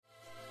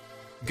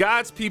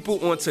God's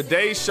people, on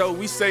today's show,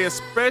 we say a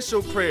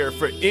special prayer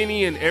for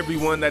any and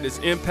everyone that is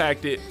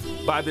impacted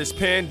by this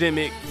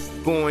pandemic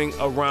going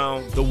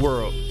around the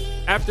world.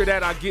 After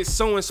that, I get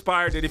so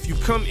inspired that if you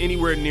come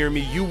anywhere near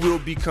me, you will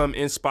become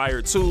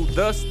inspired too.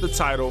 Thus, the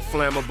title,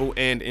 Flammable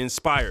and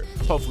Inspired.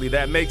 Hopefully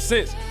that makes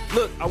sense.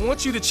 Look, I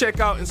want you to check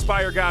out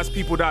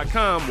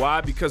InspireGodsPeople.com.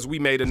 Why? Because we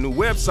made a new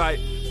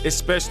website,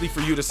 especially for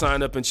you to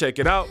sign up and check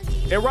it out.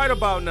 And right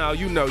about now,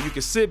 you know, you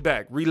can sit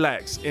back,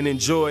 relax, and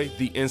enjoy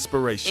the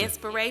inspiration.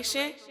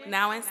 Inspiration,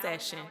 now in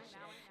session.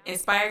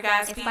 Inspire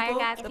God's People,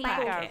 the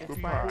podcast.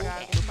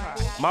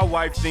 My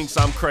wife thinks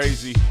I'm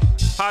crazy.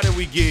 How did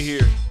we get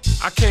here?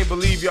 I can't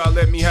believe y'all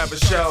let me have a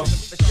show.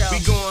 We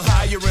going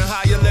higher and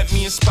higher, let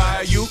me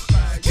inspire you.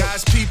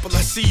 God's people,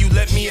 I see you,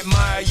 let me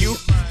admire you.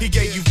 He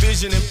gave you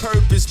vision and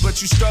purpose,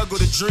 but you struggle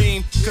to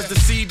dream. Cause the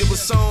seed that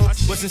was sown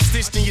wasn't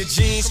stitched in your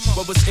jeans.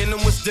 What was in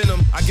them was denim,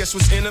 I guess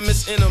what's in them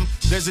is in them.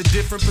 There's a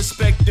different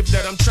perspective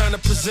that I'm trying to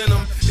present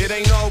them. It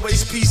ain't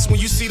always peace when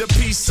you see the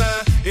peace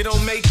sign. It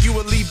don't make you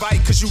a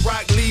Levite cause you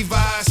rock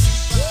Levi's.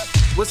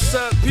 What's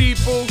up,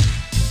 people?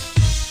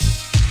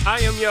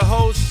 I am your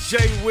host,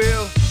 Jay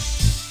Will.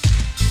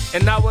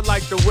 And I would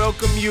like to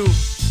welcome you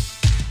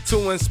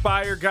to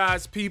Inspire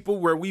God's People,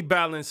 where we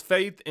balance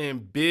faith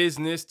and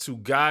business to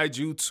guide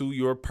you to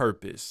your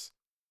purpose.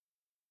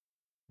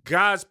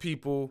 God's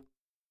people,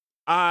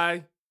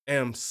 I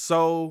am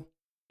so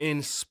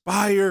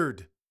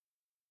inspired.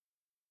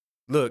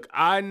 Look,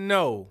 I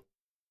know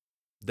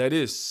that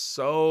is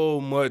so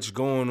much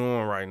going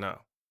on right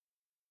now.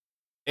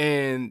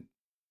 And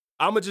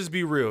I'm going to just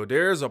be real.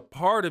 There's a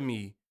part of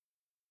me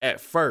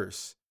at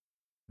first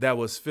that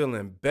was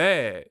feeling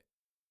bad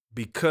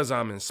because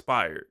I'm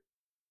inspired.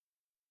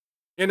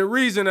 And the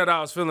reason that I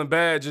was feeling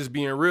bad, just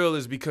being real,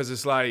 is because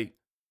it's like,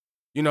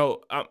 you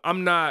know,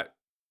 I'm not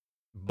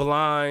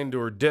blind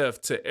or deaf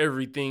to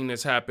everything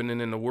that's happening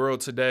in the world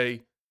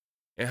today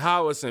and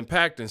how it's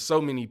impacting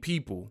so many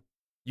people.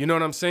 You know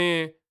what I'm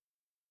saying?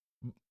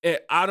 And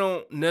I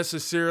don't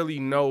necessarily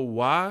know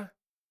why,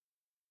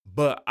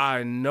 but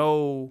I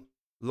know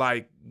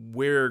like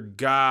where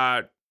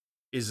God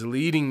is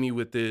leading me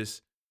with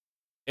this.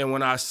 And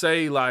when I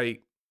say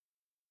like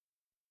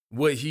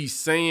what he's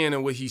saying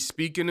and what he's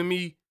speaking to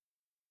me,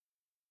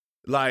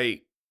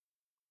 like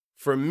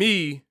for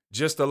me,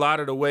 just a lot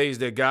of the ways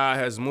that God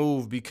has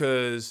moved,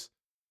 because,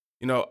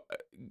 you know,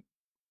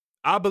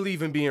 I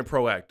believe in being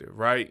proactive,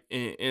 right?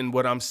 And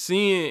what I'm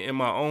seeing in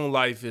my own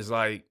life is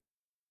like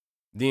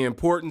the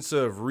importance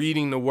of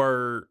reading the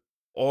word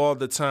all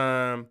the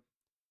time,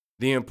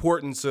 the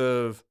importance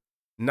of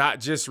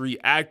not just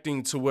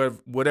reacting to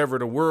whatever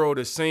the world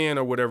is saying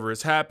or whatever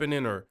is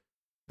happening, or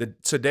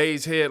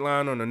today's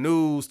headline on the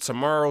news,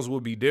 tomorrow's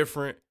will be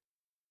different.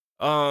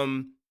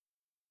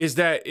 Is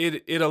that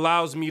it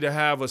allows me to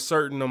have a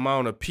certain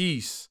amount of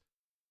peace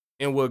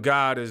in what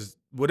God is,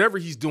 whatever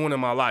he's doing in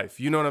my life.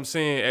 You know what I'm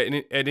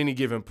saying? At any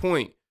given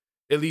point,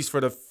 at least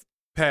for the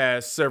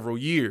past several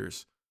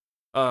years,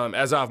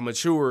 as I've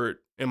matured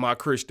in my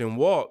Christian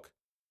walk.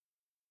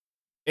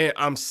 And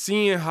I'm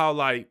seeing how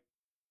like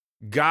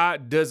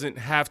God doesn't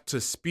have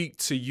to speak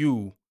to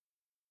you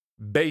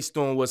based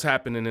on what's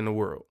happening in the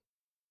world.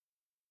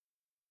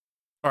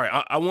 All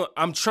right,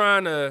 I'm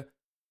trying to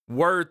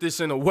word this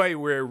in a way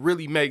where it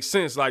really makes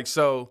sense. Like,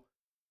 so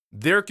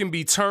there can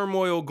be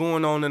turmoil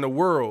going on in the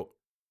world,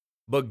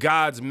 but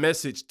God's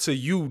message to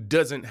you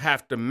doesn't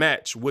have to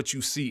match what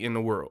you see in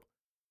the world.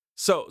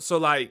 So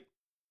like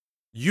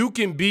you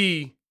can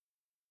be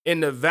in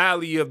the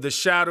valley of the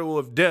shadow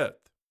of death,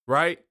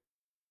 right?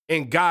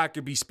 And God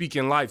could be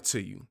speaking life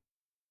to you.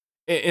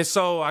 And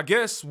so I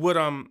guess what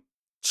I'm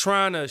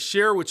trying to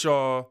share with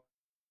y'all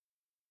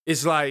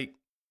is like,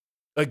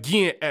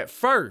 again, at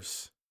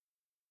first,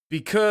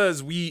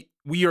 because we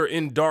are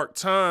in dark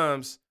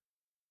times,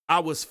 I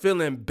was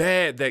feeling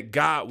bad that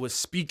God was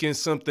speaking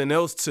something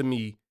else to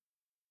me,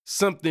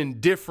 something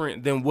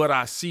different than what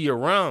I see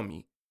around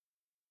me.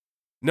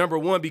 Number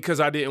one, because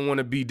I didn't want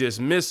to be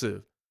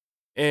dismissive.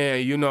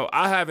 And, you know,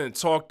 I haven't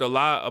talked a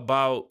lot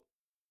about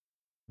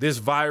this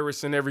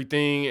virus and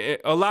everything.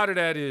 A lot of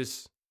that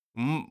is,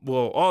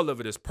 well, all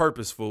of it is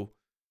purposeful.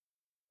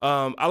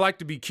 I like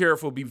to be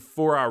careful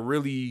before I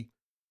really,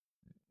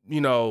 you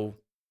know,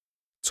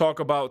 talk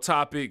about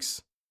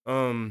topics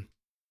that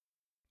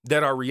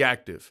are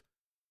reactive.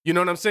 You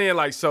know what I'm saying?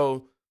 Like,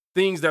 so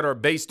things that are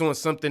based on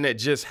something that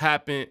just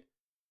happened,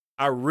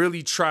 I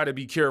really try to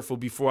be careful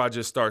before I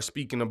just start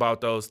speaking about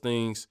those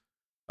things.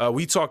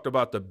 We talked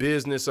about the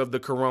business of the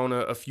corona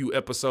a few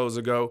episodes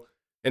ago.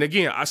 And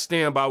again, I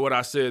stand by what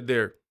I said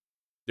there.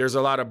 There's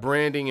a lot of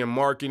branding and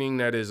marketing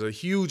that is a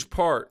huge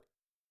part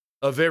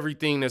of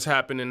everything that's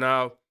happening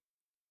now.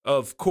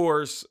 Of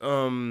course,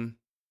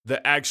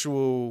 the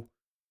actual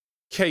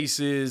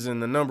cases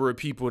and the number of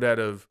people that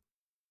have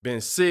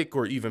been sick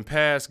or even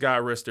passed,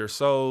 God rest their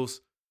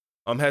souls,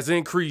 has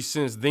increased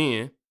since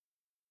then.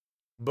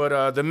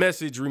 But the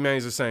message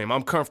remains the same.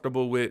 I'm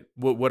comfortable with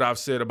what I've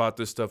said about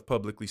this stuff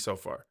publicly so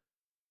far.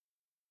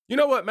 You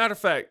know what? Matter of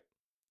fact,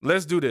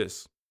 let's do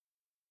this.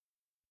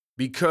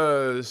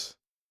 Because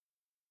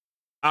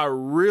I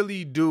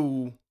really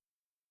do,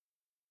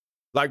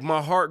 like,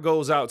 my heart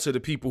goes out to the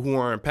people who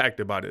are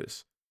impacted by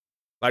this.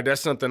 Like,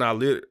 that's something I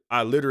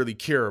literally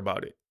care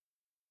about it.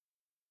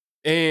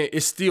 And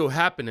it's still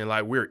happening.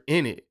 Like, we're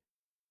in it.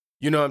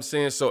 You know what I'm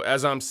saying? So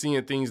as I'm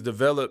seeing things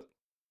develop,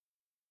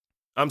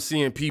 I'm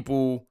seeing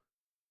people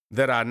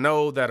that I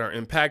know that are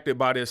impacted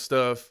by this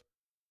stuff,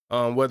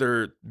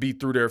 whether it be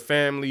through their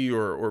family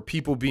or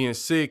people being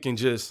sick and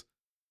just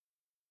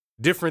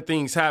different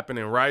things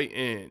happening, right?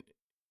 And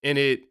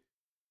it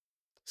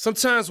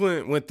sometimes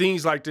when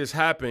things like this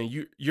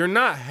happen, you're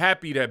not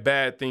happy that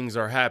bad things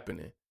are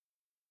happening.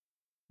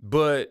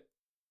 But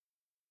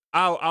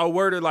I'll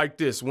word it like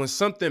this. When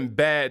something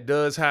bad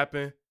does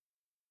happen,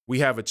 we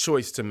have a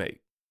choice to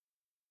make.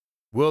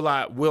 Will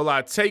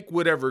I take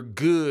whatever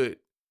good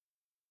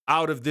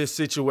out of this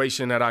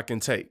situation that I can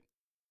take?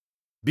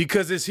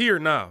 Because it's here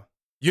now.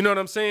 You know what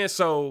I'm saying?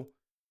 So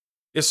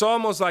it's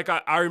almost like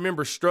I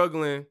remember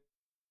struggling,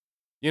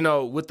 you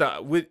know, with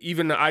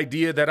even the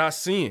idea that I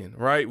sin,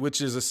 right? Which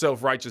is a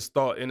self-righteous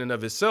thought in and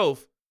of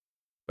itself.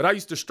 But I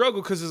used to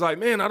struggle because it's like,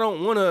 man, I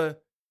don't want to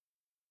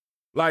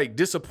like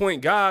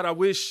disappoint God. I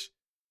wish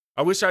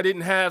I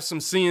didn't have some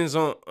sins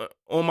on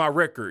my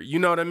record. You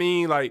know what I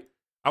mean? Like,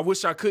 I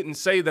wish I couldn't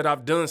say that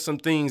I've done some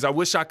things. I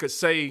wish I could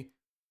say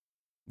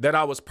that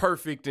I was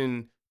perfect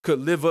and could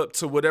live up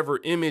to whatever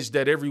image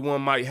that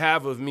everyone might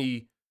have of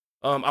me.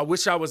 I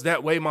wish I was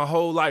that way my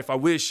whole life. I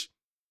wish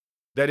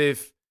that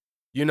if,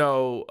 you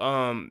know,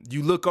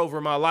 you look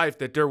over my life,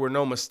 that there were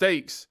no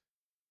mistakes.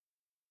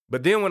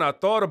 But then when I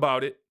thought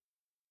about it,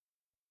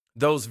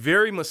 those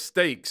very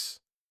mistakes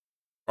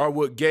are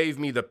what gave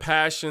me the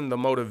passion, the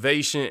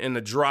motivation, and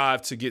the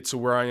drive to get to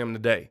where I am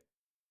today.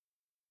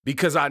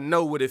 Because I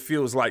know what it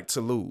feels like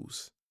to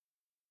lose.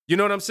 You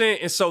know what I'm saying?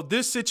 And so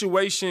this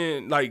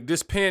situation, like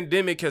this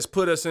pandemic, has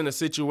put us in a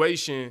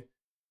situation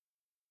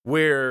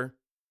where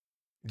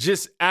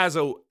just as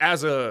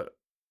a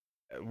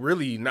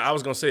really, I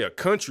was going to say a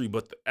country,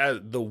 but as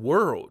the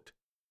world,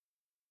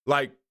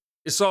 like,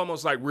 it's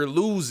almost like we're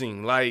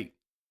losing. Like,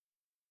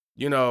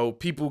 you know,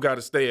 people got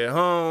to stay at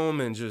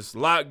home and just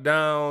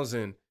lockdowns,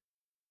 and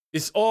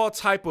it's all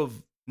type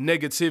of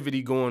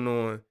negativity going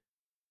on.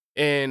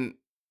 And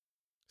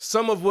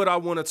some of what I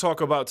want to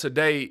talk about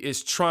today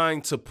is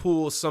trying to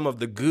pull some of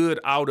the good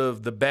out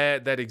of the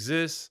bad that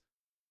exists,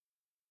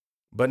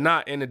 but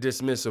not in a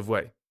dismissive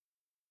way.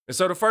 And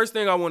so the first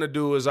thing I want to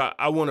do is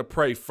I want to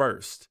pray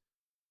first.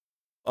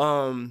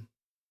 For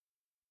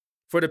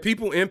the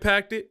people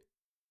impacted,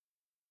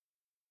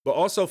 but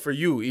also for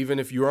you, even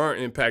if you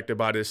aren't impacted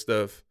by this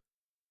stuff,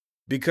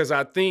 because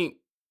I think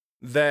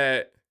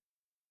that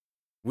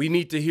we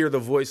need to hear the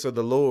voice of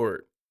the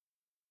Lord,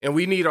 and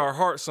we need our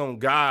hearts on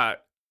God,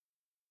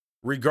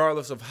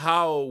 regardless of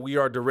how we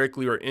are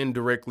directly or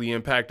indirectly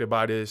impacted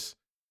by this.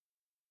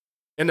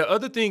 And the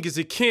other thing is,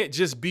 it can't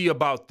just be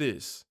about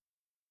this,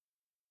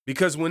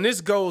 because when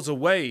this goes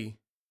away,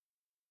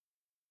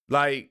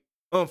 like,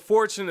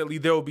 unfortunately,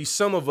 there will be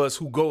some of us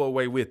who go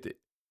away with it.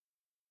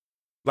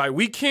 Like,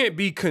 we can't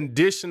be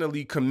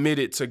conditionally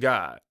committed to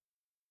God.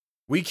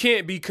 We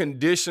can't be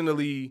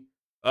conditionally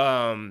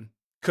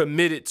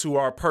committed to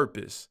our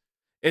purpose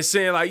and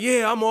saying like,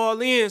 yeah, I'm all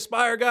in,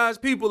 inspire God's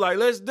people. Like,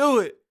 let's do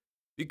it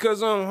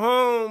because I'm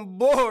home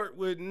bored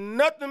with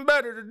nothing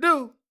better to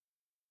do.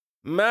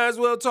 Might as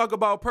well talk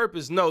about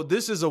purpose. No,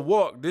 this is a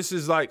walk. This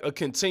is like a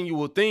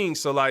continual thing.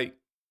 So like,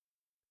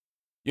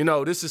 you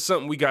know, this is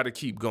something we got to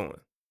keep going.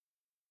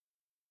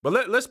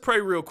 But let's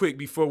pray real quick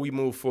before we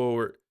move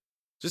forward,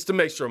 just to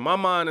make sure my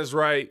mind is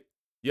right,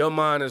 your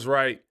mind is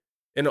right,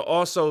 and to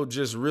also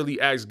just really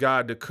ask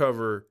God to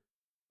cover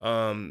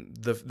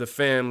the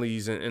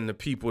families and the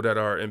people that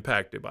are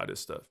impacted by this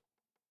stuff.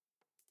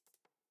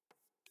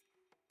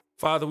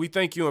 Father, we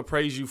thank you and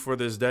praise you for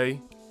this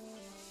day.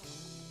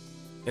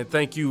 And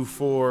thank you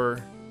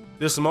for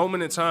this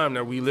moment in time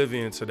that we live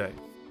in today.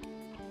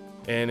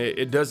 And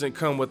it doesn't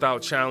come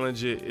without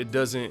challenge. It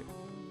doesn't,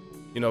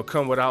 you know,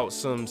 come without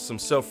some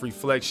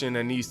self-reflection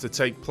that needs to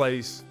take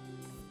place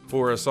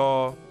for us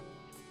all.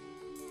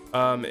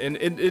 And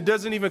it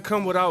doesn't even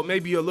come without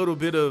maybe a little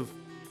bit of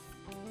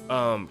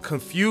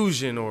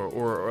confusion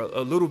or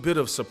a little bit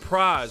of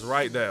surprise,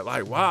 right? That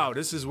like, wow,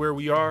 this is where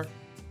we are.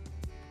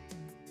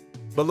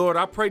 But Lord,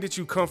 I pray that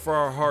you comfort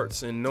our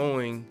hearts in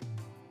knowing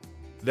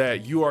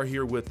that you are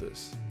here with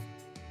us.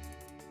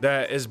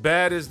 That as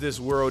bad as this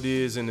world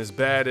is and as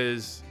bad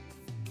as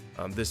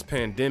this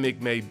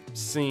pandemic may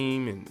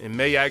seem and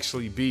may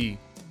actually be,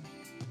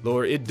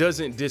 Lord, it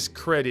doesn't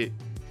discredit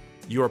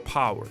your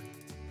power.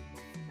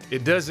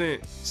 It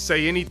doesn't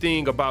say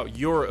anything about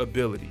your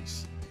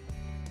abilities.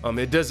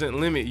 It doesn't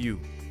limit you.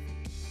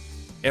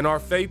 And our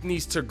faith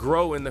needs to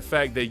grow in the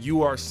fact that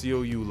you are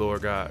still you,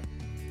 Lord God.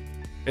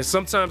 And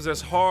sometimes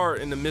that's hard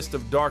in the midst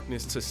of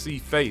darkness to see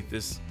faith.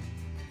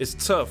 It's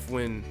tough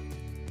when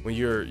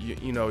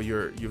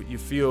you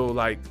feel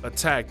like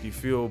attacked, you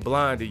feel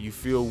blinded, you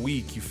feel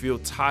weak, you feel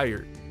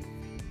tired.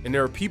 And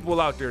there are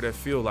people out there that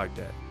feel like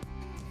that.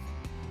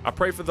 I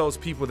pray for those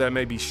people that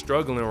may be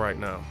struggling right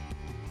now.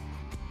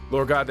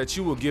 Lord God, that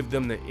you will give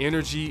them the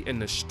energy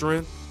and the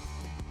strength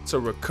to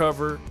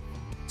recover,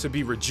 to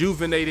be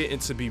rejuvenated,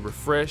 and to be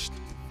refreshed.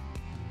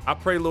 I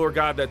pray, Lord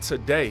God, that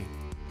today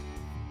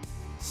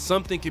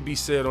something can be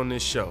said on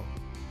this show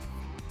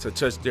to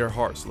touch their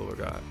hearts, Lord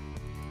God.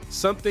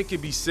 Something can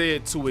be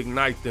said to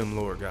ignite them,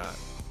 Lord God.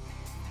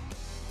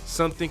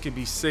 Something can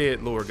be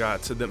said, Lord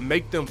God, to them,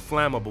 make them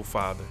flammable,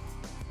 Father.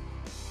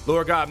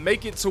 Lord God,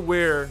 make it to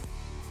where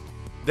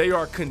they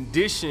are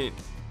conditioned,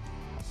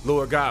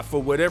 Lord God,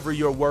 for whatever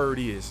your word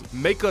is.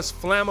 Make us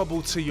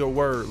flammable to your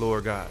word,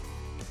 Lord God.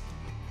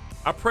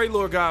 I pray,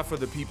 Lord God, for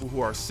the people who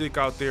are sick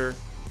out there,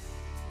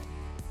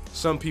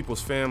 some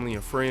people's family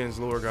and friends,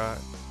 Lord God.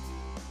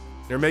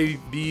 There may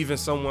be even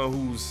someone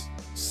who's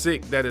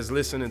sick that is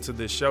listening to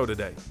this show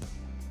today.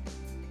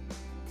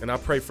 And I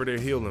pray for their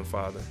healing,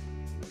 Father.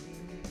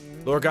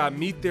 Lord God,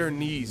 meet their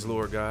needs,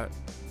 Lord God.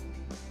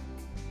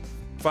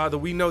 Father,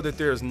 we know that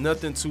there is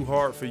nothing too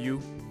hard for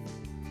you.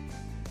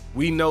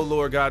 We know,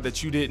 Lord God,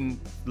 that you didn't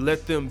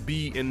let them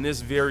be in this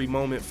very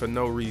moment for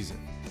no reason.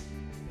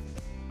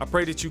 I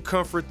pray that you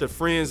comfort the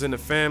friends and the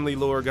family,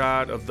 Lord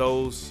God, of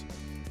those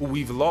who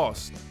we've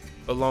lost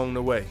along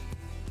the way,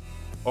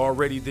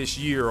 already this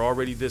year,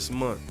 already this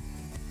month.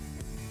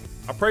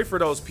 I pray for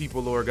those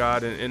people, Lord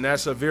God, and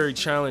that's a very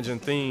challenging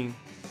thing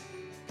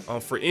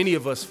for any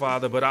of us,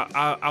 Father, but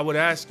I would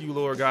ask you,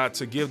 Lord God,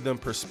 to give them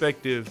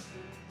perspective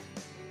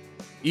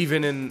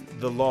even in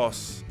the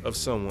loss of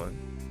someone,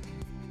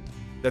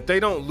 that they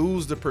don't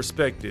lose the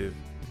perspective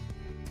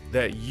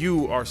that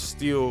you are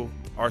still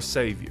our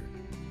Savior,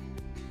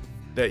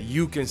 that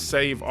you can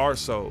save our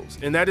souls.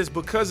 And that is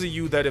because of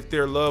you that if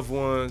their loved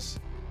ones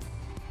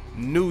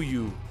knew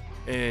you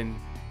and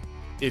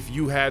if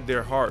you had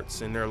their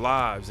hearts and their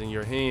lives in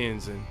your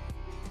hands and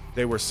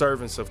they were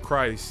servants of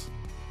Christ,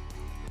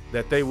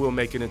 that they will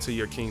make it into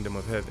your kingdom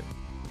of heaven.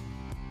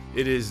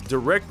 It is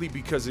directly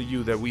because of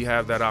you that we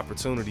have that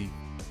opportunity,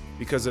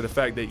 because of the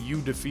fact that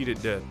you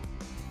defeated death.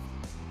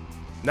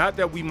 Not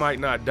that we might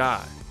not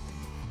die,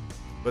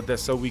 but that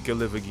so we can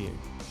live again.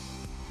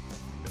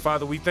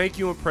 Father, we thank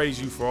you and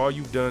praise you for all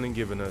you've done and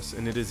given us,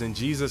 and it is in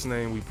Jesus'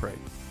 name we pray.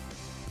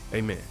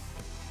 Amen.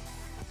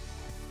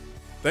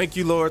 Thank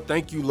you, Lord.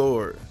 Thank you,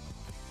 Lord.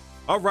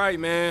 All right,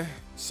 man.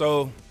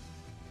 So,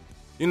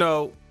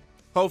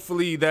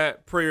 hopefully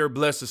that prayer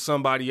blesses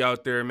somebody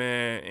out there,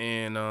 man.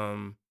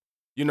 And,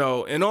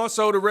 and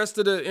also the rest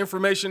of the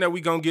information that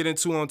we're going to get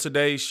into on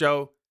today's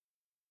show.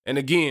 And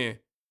again,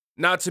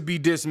 not to be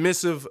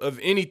dismissive of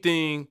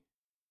anything,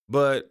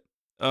 but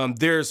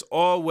there's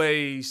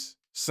always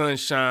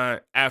sunshine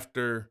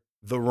after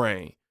the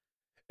rain.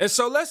 And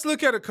so let's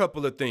look at a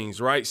couple of things,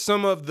 right?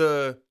 Some of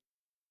the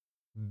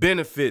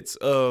benefits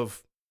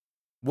of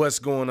what's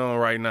going on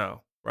right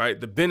now, right?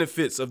 The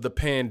benefits of the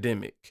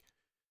pandemic.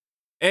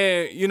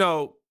 And,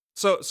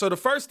 so the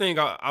first thing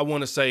I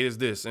want to say is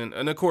this, and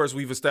of course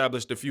we've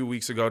established a few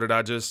weeks ago that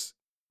I just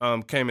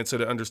came into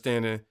the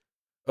understanding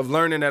of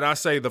learning that I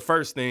say the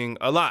first thing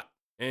a lot.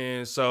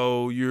 And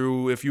so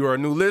if you are a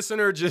new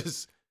listener,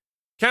 just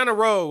kind of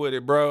roll with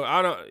it, bro.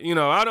 I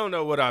don't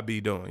know what I be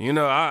doing.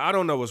 I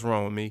don't know what's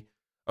wrong with me.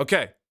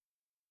 Okay.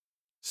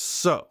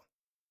 So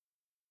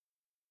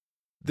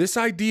this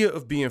idea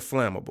of being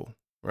flammable,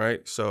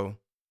 right? So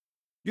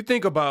you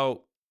think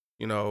about,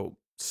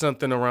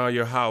 something around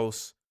your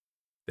house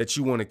that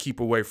you want to keep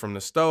away from the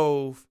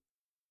stove,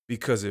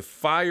 because if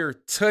fire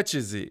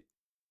touches it,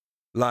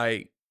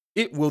 like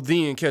it will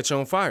then catch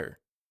on fire.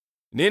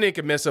 And then it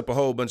can mess up a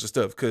whole bunch of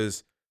stuff,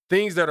 because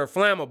things that are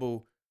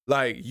flammable,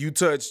 like you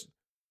touch,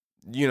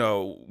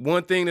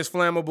 one thing that's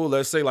flammable,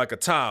 let's say like a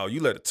towel.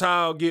 You let a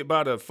towel get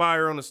by the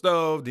fire on the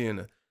stove,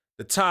 then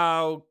the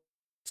towel,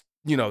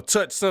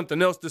 touch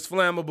something else that's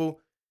flammable,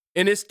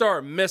 and it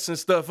start messing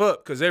stuff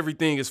up because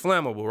everything is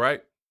flammable,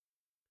 right?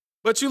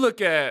 But you look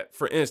at,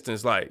 for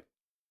instance, like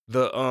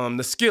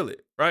the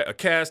skillet, right? A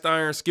cast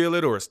iron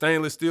skillet or a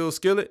stainless steel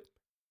skillet,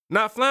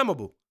 not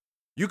flammable.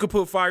 You could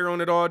put fire on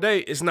it all day.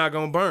 It's not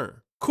going to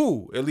burn.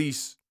 Cool. At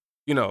least,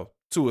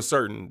 to a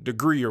certain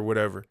degree or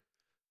whatever.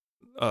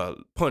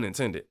 Pun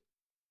intended.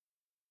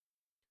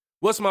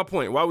 What's my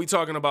point? Why are we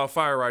talking about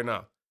fire right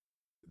now?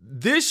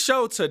 This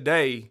show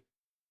today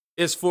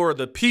is for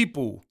the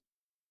people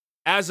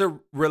as it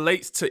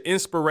relates to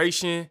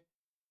inspiration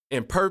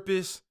and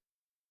purpose.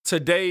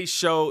 Today's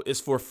show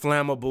is for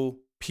flammable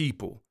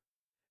people.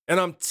 And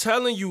I'm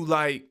telling you,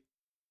 like,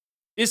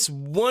 it's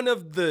one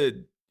of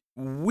the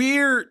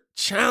weird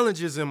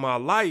challenges in my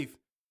life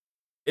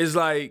is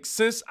like,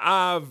 since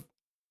I've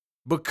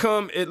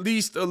become at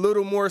least a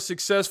little more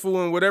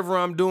successful in whatever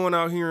I'm doing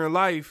out here in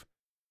life,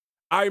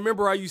 I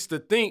remember I used to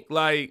think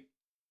like,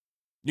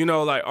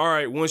 all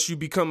right, once you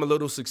become a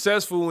little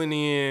successful and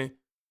then,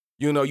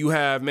 you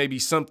have maybe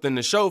something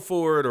to show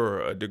for it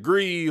or a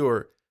degree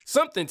or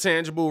something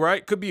tangible,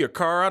 right? Could be a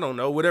car, I don't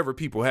know, whatever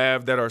people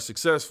have that are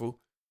successful.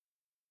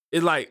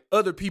 It like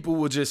other people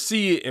will just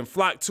see it and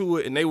flock to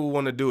it and they will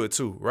want to do it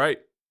too, right?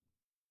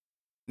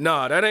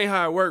 Nah, that ain't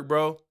how it work,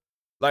 bro.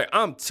 Like,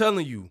 I'm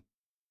telling you,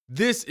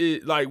 this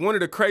is like one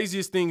of the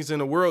craziest things in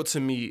the world to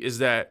me is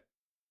that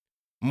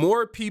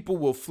more people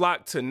will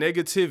flock to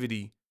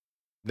negativity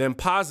than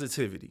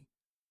positivity.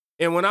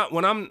 And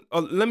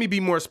let me be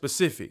more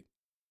specific.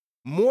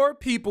 More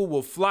people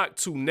will flock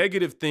to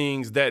negative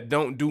things that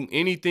don't do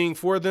anything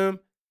for them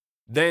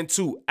than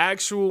to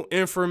actual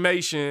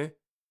information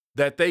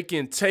that they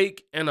can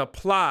take and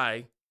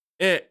apply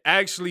and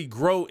actually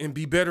grow and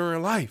be better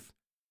in life.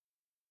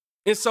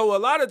 And so a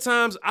lot of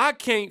times I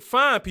can't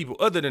find people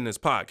other than this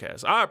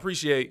podcast. I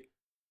appreciate,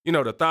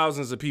 the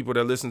thousands of people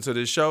that listen to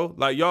this show.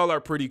 Like, y'all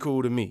are pretty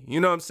cool to me. You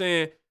know what I'm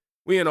saying?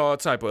 We in all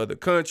type of other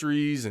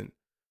countries, and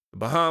the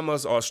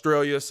Bahamas,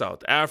 Australia,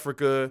 South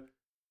Africa,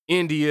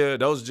 India.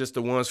 Those are just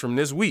the ones from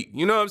this week.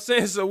 You know what I'm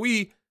saying? So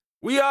we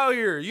out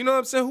here. You know what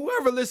I'm saying?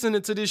 Whoever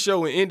listening to this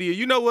show in India,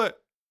 you know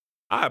what?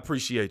 I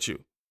appreciate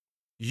you.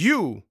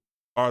 You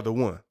are the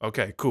one.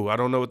 Okay, cool. I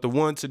don't know what the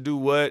one to do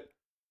what.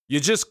 You're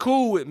just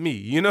cool with me.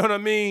 You know what I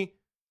mean?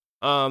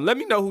 Let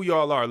me know who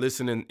y'all are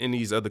listening in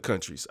these other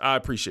countries. I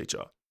appreciate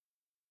y'all.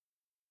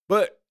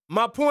 But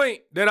my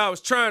point that I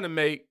was trying to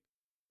make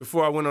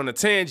before I went on a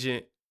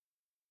tangent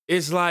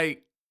is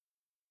like,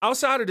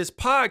 outside of this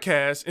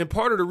podcast, and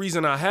part of the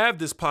reason I have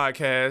this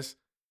podcast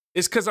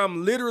is because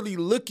I'm literally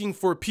looking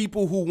for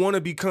people who want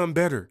to become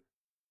better.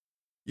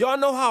 Y'all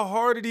know how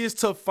hard it is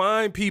to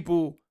find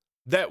people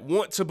that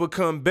want to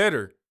become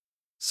better.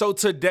 So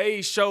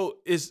today's show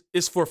is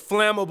for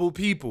flammable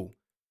people.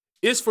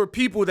 It's for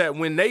people that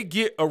when they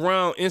get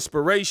around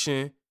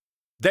inspiration,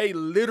 they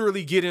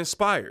literally get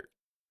inspired.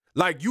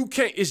 Like, you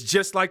can't, it's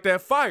just like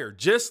that fire,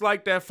 just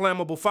like that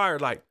flammable fire.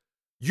 Like,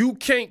 you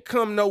can't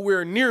come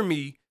nowhere near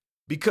me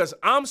because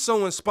I'm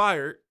so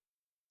inspired.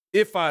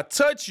 If I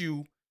touch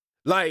you,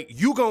 like,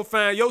 you gonna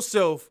find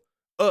yourself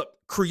up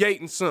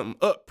creating something,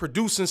 up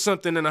producing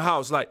something in the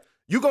house. Like,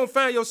 you gonna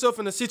find yourself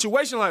in a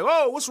situation like,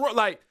 oh, what's wrong?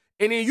 Like,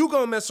 and then you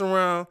gonna mess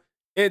around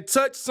and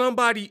touch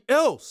somebody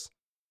else.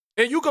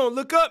 And you gonna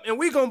look up and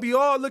we gonna be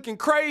all looking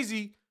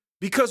crazy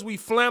because we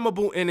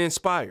flammable and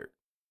inspired.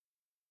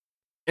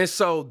 And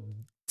so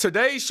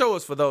today's show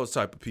is for those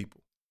type of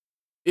people.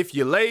 If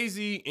you're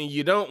lazy and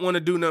you don't want to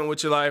do nothing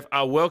with your life,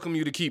 I welcome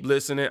you to keep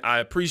listening. I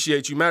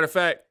appreciate you. Matter of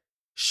fact,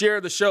 share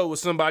the show with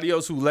somebody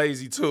else who's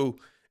lazy too.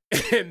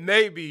 And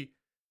maybe,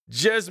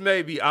 just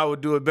maybe, I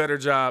would do a better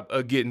job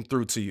of getting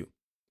through to you.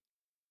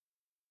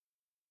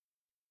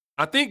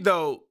 I think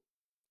though,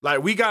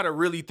 like, we got to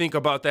really think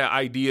about that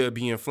idea of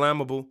being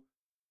flammable.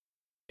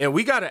 And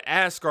we got to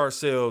ask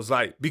ourselves,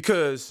 like,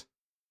 because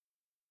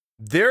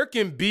there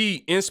can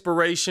be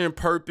inspiration,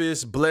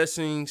 purpose,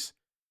 blessings.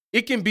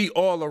 It can be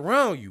all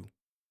around you.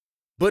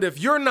 But if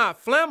you're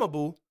not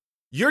flammable,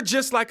 you're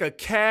just like a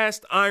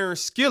cast iron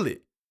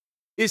skillet.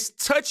 It's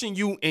touching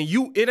you and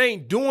it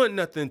ain't doing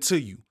nothing to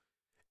you.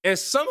 And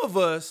some of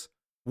us,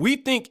 we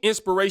think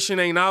inspiration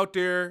ain't out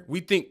there. We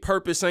think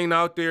purpose ain't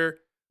out there.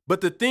 But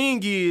the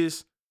thing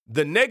is,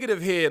 the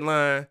negative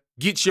headline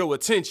gets your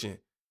attention.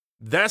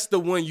 That's the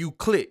one you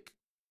click.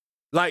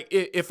 Like,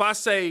 if I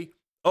say,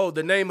 oh,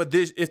 the name of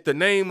this, if the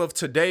name of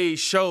today's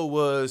show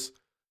was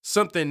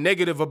something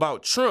negative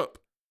about Trump,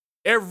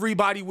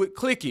 everybody would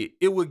click it.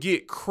 It would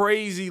get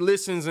crazy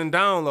listens and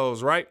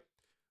downloads, right?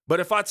 But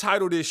if I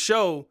title this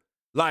show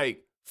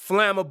like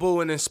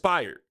flammable and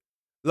inspired,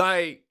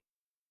 like,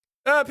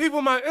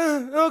 people might,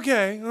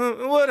 okay,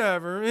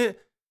 whatever.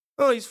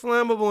 Oh, he's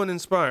flammable and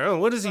inspired. Oh,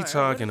 what is he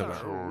talking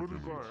about?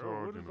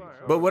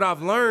 But what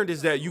I've learned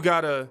is that you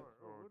gotta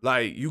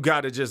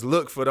just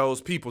look for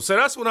those people. So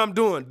that's what I'm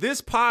doing.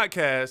 This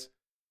podcast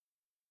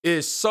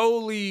is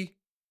solely,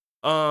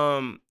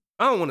 I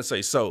don't want to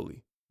say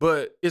solely,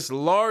 but it's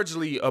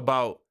largely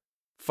about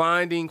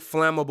finding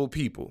flammable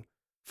people,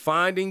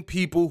 finding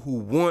people who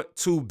want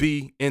to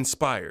be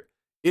inspired.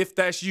 If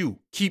that's you,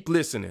 keep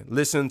listening.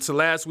 Listen to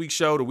last week's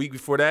show, the week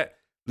before that.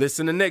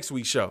 Listen to next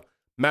week's show.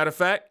 Matter of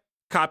fact,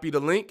 copy the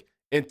link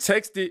and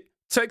text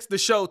the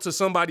show to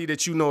somebody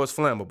that you know is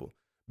flammable.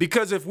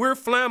 Because if we're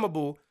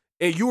flammable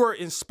and you are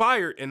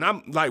inspired, and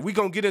I'm like, we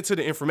gonna get into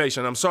the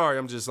information. I'm sorry,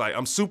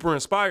 I'm super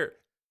inspired.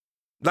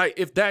 Like,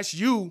 if that's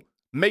you,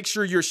 make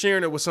sure you're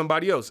sharing it with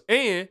somebody else.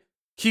 And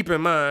keep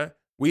in mind,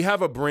 we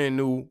have a brand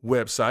new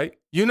website.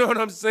 You know what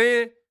I'm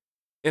saying?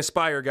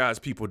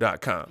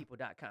 InspireGuysPeople.com.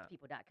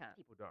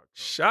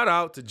 Shout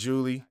out to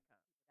Julie.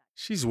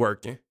 She's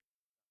working.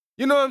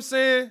 You know what I'm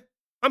saying?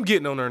 I'm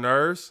getting on her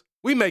nerves.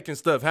 We making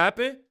stuff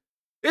happen.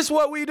 It's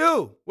what we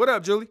do. What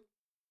up, Julie?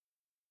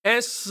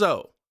 And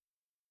so,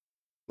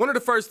 one of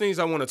the first things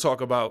I want to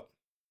talk about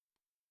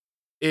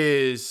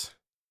is,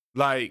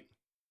 like,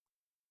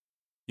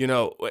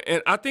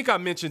 and I think I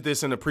mentioned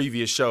this in a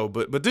previous show,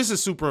 but this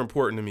is super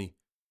important to me.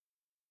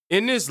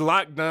 In this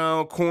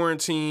lockdown,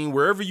 quarantine,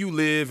 wherever you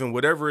live and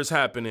whatever is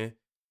happening,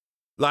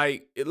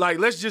 like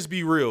let's just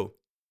be real.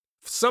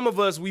 Some of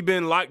us, we've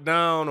been locked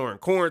down or in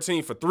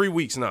quarantine for 3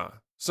 weeks now.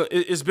 So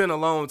it's been a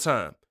long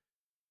time.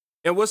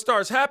 And what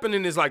starts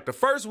happening is, like, the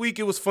first week,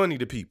 it was funny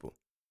to people.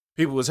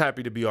 People was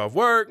happy to be off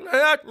work.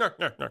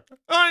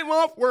 I'm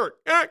off work.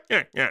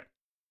 The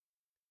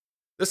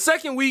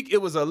second week,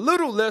 it was a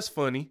little less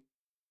funny.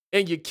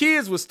 And your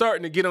kids were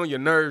starting to get on your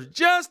nerves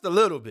just a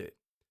little bit.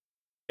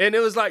 And it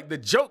was like the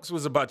jokes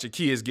was about your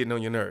kids getting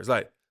on your nerves.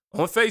 Like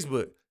on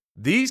Facebook,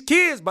 these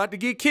kids about to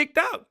get kicked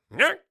out.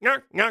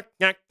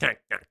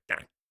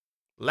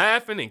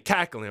 Laughing and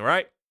cackling,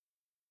 right?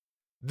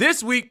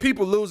 This week,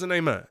 people losing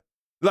their mind.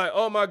 Like,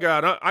 oh my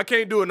God, I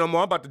can't do it no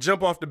more. I'm about to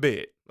jump off the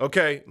bed.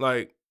 Okay?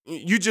 Like,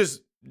 you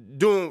just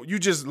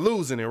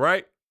losing it,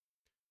 right?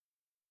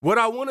 What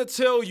I want to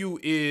tell you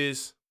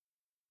is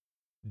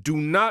do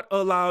not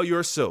allow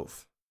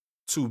yourself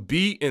to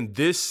be in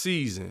this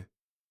season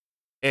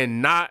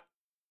and not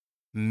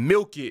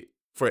milk it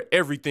for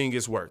everything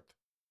it's worth.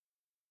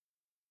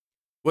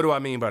 What do I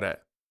mean by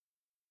that?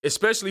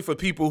 Especially for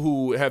people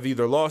who have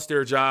either lost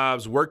their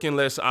jobs, working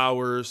less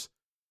hours,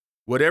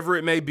 whatever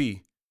it may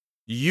be.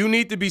 You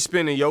need to be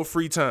spending your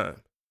free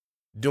time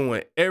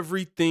doing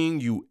everything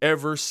you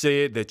ever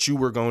said that you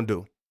were going to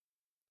do.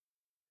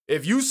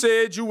 If you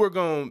said you were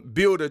going to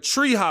build a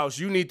tree house,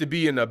 you need to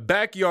be in the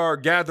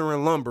backyard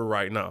gathering lumber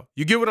right now.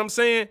 You get what I'm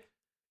saying?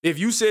 If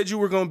you said you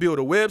were going to build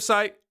a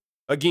website,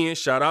 again,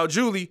 shout out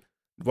Julie.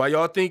 Why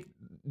y'all think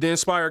the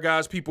Inspire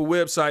Guys People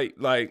website,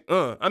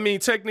 I mean,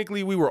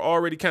 technically we were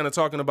already kind of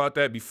talking about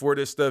that before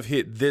this stuff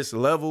hit this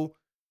level,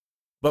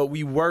 but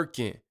we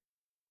working.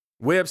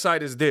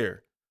 Website is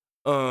there.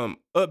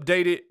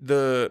 Updated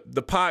the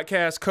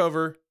podcast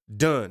cover,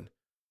 done.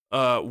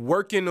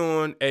 Working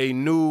on a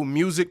new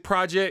music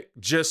project,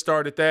 just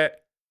started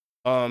that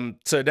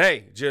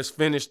today. Just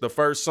finished the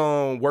first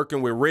song,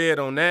 working with Red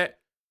on that.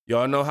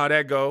 Y'all know how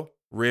that go.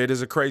 Red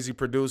is a crazy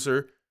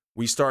producer.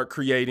 We start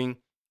creating.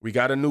 We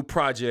got a new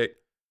project.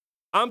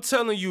 I'm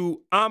telling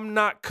you, I'm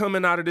not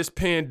coming out of this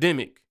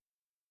pandemic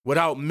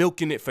without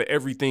milking it for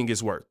everything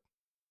it's worth.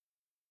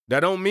 That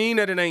don't mean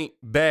that it ain't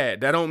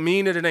bad. That don't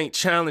mean that it ain't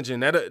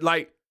challenging. That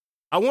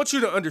I want you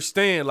to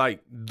understand,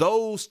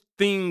 those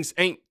things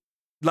ain't,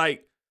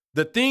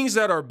 the things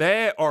that are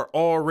bad are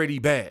already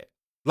bad.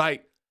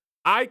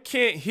 I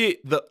can't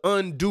hit the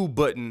undo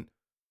button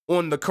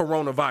on the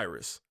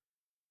coronavirus.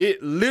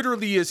 It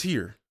literally is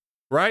here,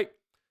 right?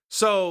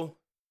 So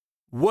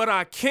what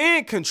I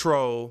can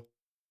control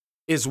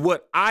is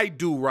what I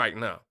do right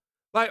now.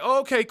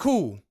 Okay,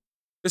 cool.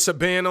 It's a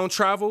ban on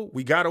travel.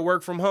 We got to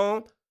work from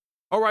home.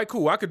 All right,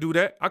 cool. I could do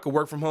that. I could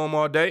work from home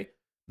all day.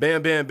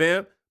 Bam, bam,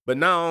 bam. But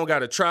now I don't got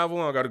to travel.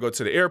 I don't got to go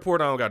to the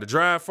airport. I don't got to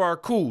drive far.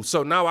 Cool.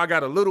 So now I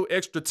got a little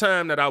extra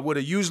time that I would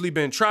have usually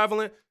been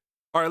traveling.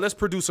 All right, let's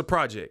produce a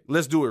project.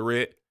 Let's do it,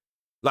 Red.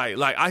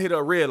 I hit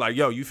up Red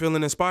yo, you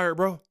feeling inspired,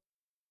 bro?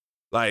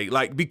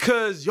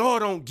 Because y'all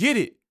don't get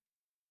it.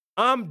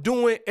 I'm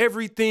doing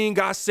everything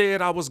I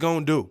said I was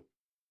going to do.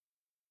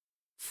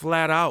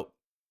 Flat out.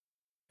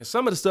 And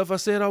some of the stuff I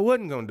said I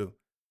wasn't going to do.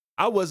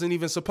 I wasn't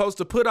even supposed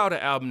to put out an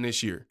album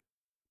this year.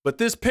 But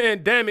this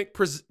pandemic,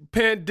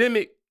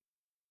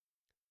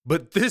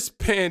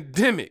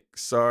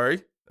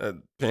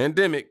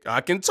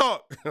 I can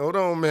talk. Hold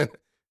on, man.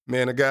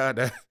 Man of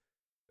God,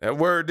 that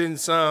word didn't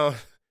sound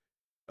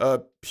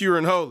pure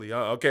and holy.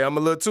 Okay, I'm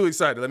a little too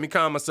excited. Let me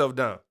calm myself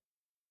down.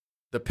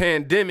 The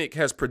pandemic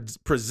has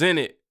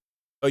presented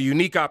a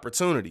unique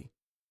opportunity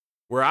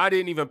where I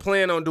didn't even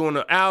plan on doing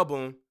an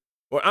album,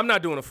 or I'm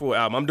not doing a full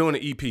album. I'm doing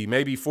an EP,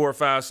 maybe 4 or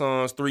 5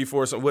 songs, 3,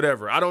 4 songs,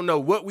 whatever. I don't know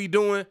what we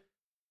doing,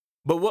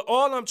 but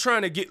all I'm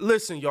trying to get,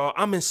 listen, y'all,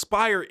 I'm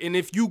inspired. And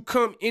if you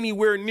come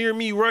anywhere near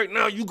me right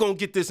now, you going to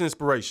get this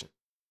inspiration.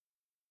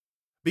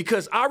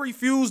 Because I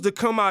refuse to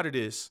come out of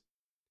this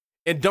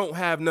and don't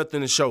have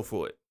nothing to show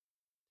for it.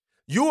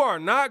 You are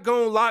not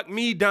going to lock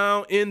me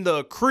down in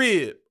the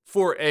crib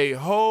for a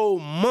whole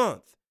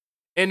month.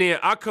 And then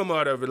I come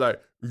out of it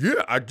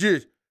yeah, I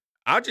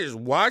just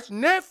watched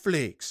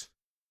Netflix.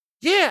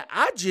 Yeah,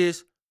 I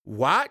just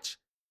watched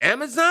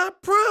Amazon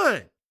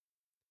Prime.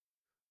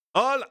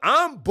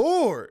 I'm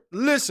bored.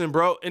 Listen,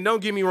 bro, and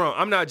don't get me wrong.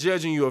 I'm not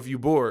judging you if you're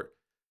bored,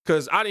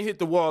 because I done hit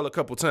the wall a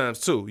couple times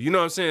too. You know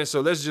what I'm saying?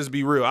 So let's just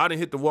be real. I done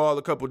hit the wall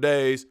a couple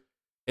days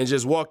and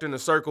just walked in a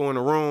circle in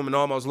a room and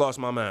almost lost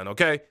my mind,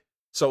 okay?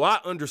 So I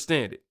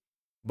understand it.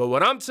 But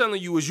what I'm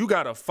telling you is you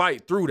got to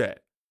fight through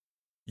that.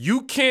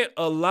 You can't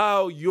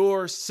allow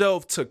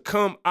yourself to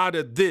come out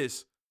of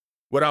this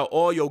without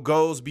all your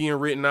goals being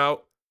written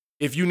out.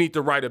 If you need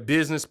to write a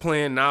business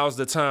plan, now's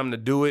the time to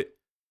do it.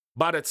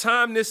 By the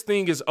time this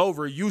thing is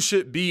over, you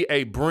should be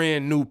a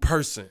brand new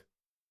person.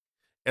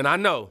 And I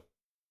know,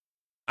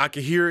 I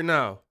can hear it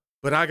now,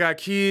 but I got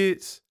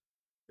kids,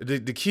 the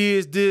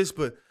kids this,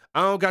 but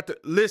I don't got to,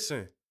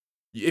 listen,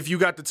 if you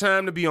got the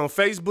time to be on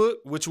Facebook,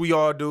 which we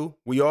all do,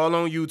 we all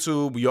on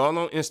YouTube, we all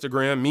on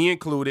Instagram, me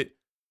included.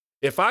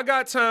 If I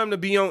got time to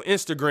be on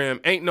Instagram,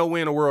 ain't no way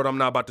in the world I'm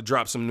not about to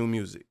drop some new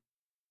music.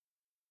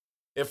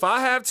 If I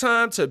have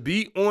time to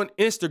be on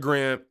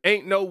Instagram,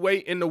 ain't no way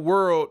in the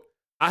world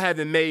I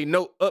haven't made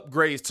no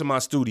upgrades to my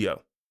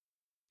studio.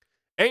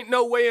 Ain't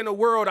no way in the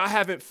world I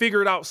haven't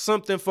figured out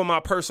something for my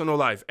personal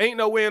life. Ain't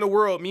no way in the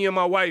world me and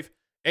my wife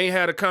ain't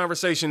had a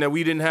conversation that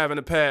we didn't have in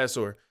the past,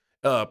 or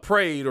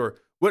prayed, or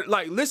what.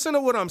 Listen to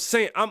what I'm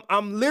saying.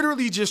 I'm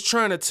literally just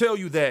trying to tell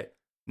you that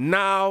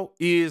now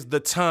is the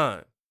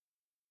time.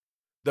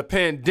 The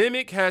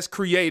pandemic has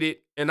created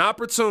an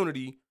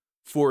opportunity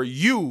for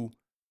you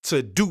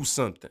to do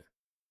something.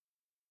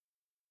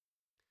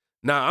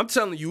 Now, I'm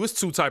telling you, it's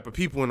two type of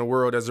people in the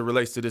world as it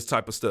relates to this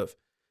type of stuff.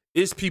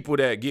 It's people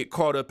that get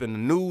caught up in the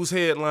news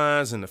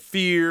headlines and the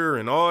fear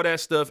and all that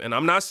stuff. And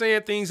I'm not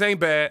saying things ain't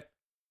bad.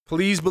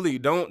 Please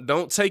believe.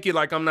 Don't take it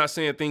like I'm not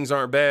saying things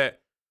aren't bad.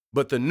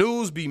 But the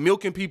news be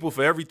milking people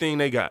for everything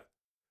they got.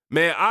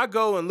 Man, I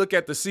go and look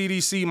at the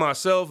CDC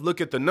myself,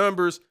 look at the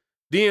numbers,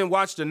 then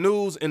watch the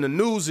news, and the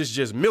news is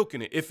just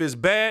milking it. If it's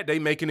bad, they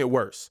making it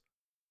worse.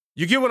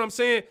 You get what I'm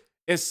saying?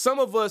 And some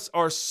of us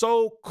are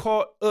so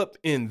caught up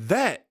in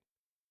that.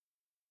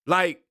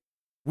 Like,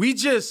 we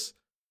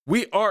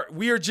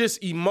are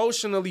just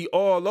emotionally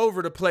all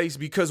over the place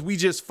because we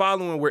just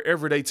following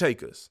wherever they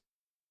take us.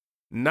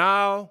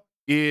 Now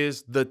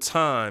is the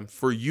time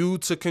for you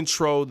to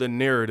control the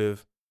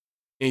narrative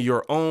in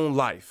your own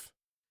life.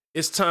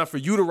 It's time for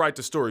you to write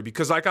the story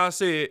because, like I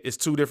said, it's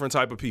two different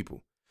type of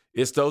people.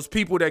 It's those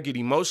people that get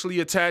emotionally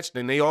attached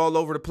and they all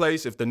over the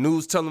place. If the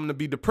news tell them to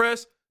be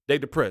depressed, they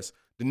depressed.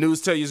 The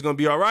news tell you it's going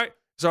to be all right.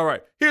 It's all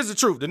right. Here's the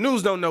truth. The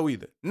news don't know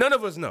either. None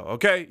of us know,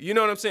 okay? You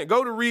know what I'm saying?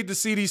 Go to read the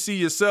CDC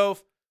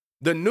yourself.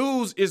 The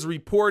news is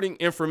reporting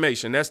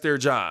information. That's their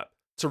job,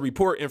 to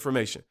report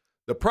information.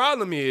 The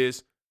problem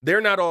is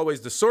they're not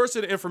always the source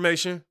of the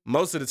information.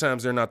 Most of the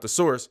times they're not the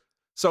source.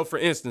 So, for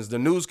instance, the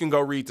news can go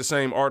read the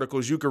same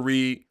articles you could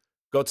read,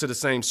 go to the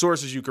same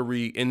sources you could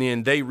read, and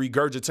then they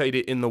regurgitate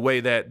it in the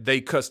way that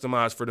they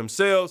customize for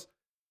themselves,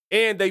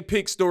 and they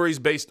pick stories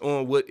based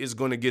on what is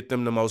going to get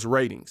them the most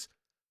ratings.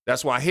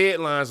 That's why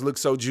headlines look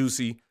so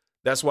juicy.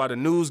 That's why the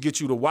news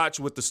gets you to watch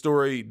what the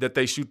story that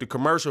they shoot the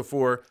commercial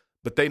for,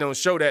 but they don't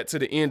show that to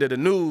the end of the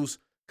news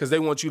because they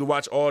want you to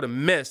watch all the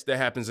mess that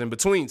happens in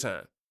between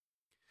time.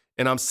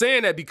 And I'm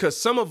saying that because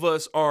some of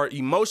us are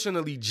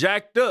emotionally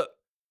jacked up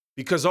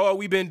because all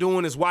we've been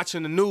doing is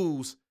watching the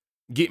news,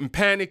 getting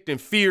panicked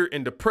and feared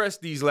and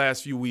depressed these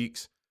last few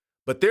weeks.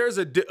 But there's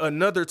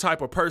another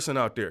type of person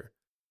out there.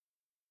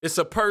 It's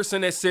a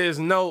person that says,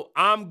 no,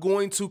 I'm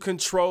going to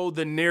control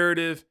the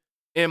narrative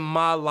in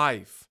my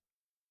life.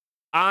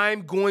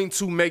 I'm going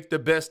to make the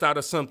best out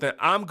of something.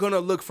 I'm going to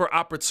look for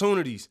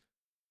opportunities.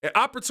 And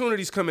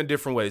opportunities come in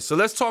different ways. So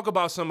let's talk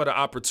about some of the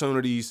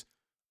opportunities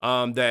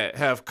that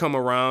have come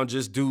around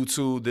just due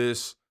to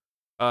this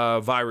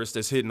virus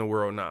that's hitting the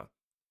world now.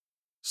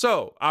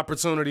 So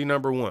opportunity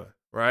number one,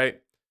 right?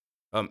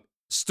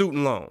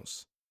 Student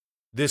loans.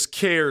 This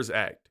CARES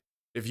Act.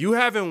 If you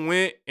haven't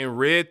went and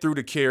read through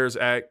the CARES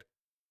Act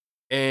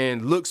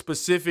and looked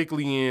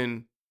specifically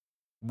in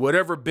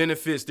whatever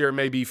benefits there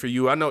may be for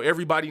you. I know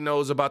everybody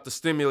knows about the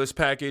stimulus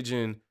package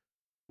and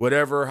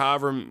whatever,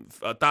 however,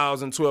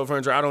 1,000,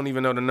 1,200, I don't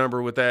even know the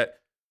number with that.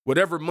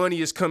 Whatever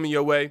money is coming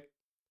your way.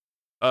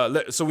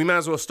 So we might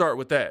as well start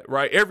with that,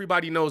 right?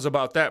 Everybody knows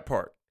about that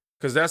part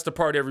because that's the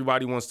part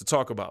everybody wants to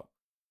talk about.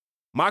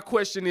 My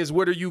question is,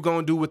 what are you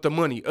going to do with the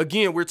money?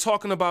 Again, we're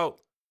talking about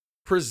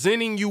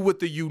presenting you with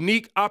the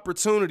unique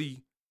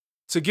opportunity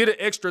to get an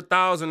extra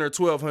 $1,000 or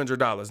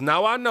 $1,200.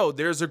 Now, I know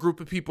there's a group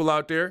of people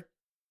out there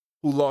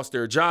who lost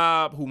their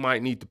job, who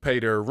might need to pay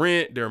their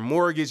rent, their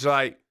mortgage.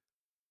 Like,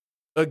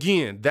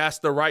 again, that's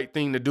the right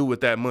thing to do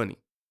with that money.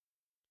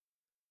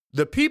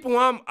 The people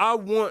I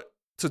want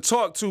to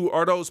talk to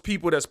are those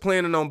people that's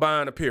planning on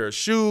buying a pair of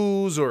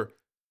shoes or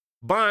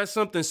buying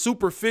something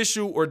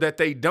superficial or that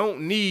they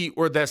don't need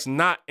or that's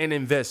not an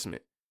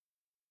investment.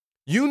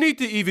 You need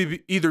to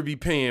either be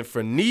paying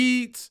for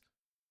needs,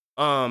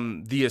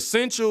 the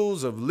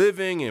essentials of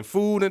living and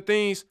food and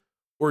things,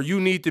 or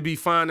you need to be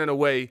finding a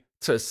way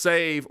to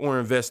save or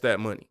invest that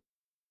money.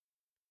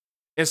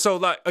 And so,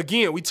 like,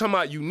 again, we talking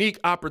about unique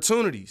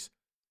opportunities.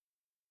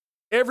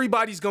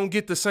 Everybody's going to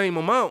get the same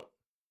amount,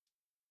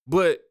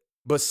 but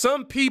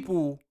some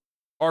people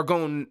are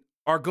going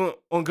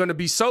to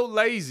be so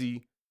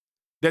lazy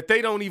that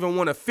they don't even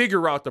want to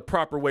figure out the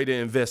proper way to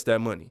invest that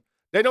money.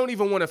 They don't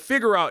even want to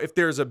figure out if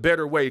there's a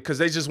better way because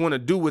they just want to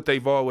do what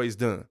they've always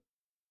done.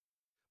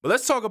 But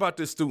let's talk about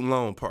this student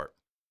loan part.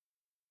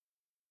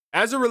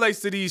 As it relates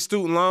to these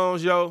student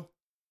loans, yo,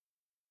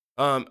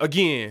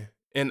 again,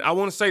 and I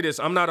want to say this,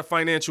 I'm not a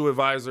financial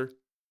advisor.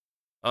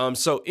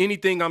 So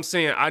anything I'm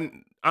saying,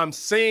 I'm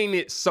saying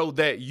it so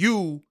that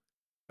you,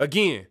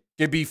 again,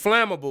 can be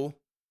flammable.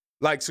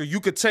 Like, so you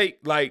could take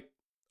like,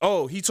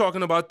 oh, he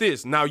talking about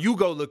this. Now you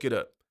go look it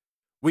up.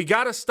 We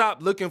got to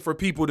stop looking for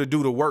people to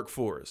do the work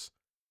for us.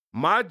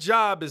 My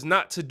job is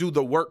not to do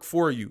the work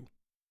for you.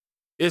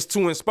 It's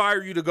to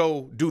inspire you to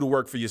go do the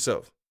work for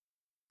yourself.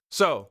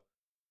 So,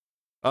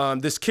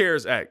 this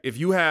CARES Act, if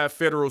you have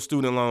federal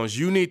student loans,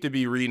 you need to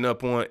be reading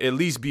up on, at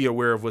least be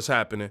aware of what's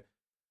happening.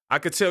 I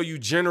could tell you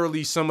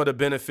generally some of the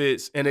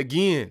benefits. And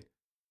again,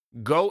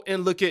 go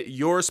and look at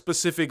your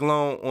specific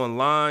loan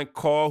online.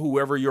 Call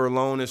whoever your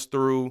loan is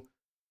through.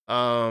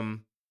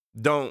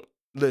 Don't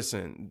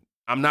listen.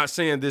 I'm not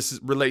saying this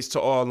relates to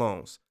all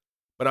loans,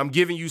 but I'm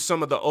giving you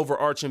some of the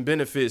overarching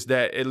benefits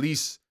that at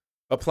least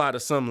apply to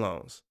some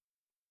loans.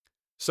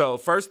 So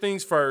first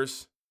things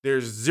first,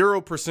 there's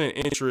 0%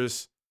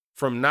 interest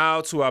from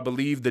now to, I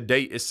believe the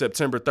date is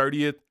September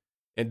 30th.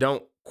 And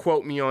don't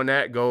quote me on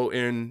that. Go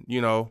and,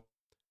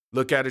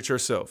 look at it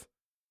yourself.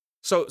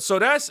 So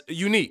that's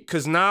unique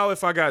because now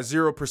if I got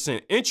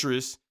 0%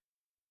 interest,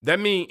 that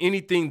means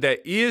anything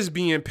that is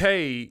being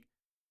paid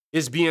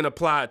is being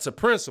applied to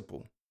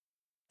principal,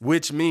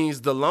 which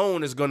means the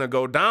loan is going to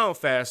go down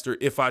faster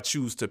if I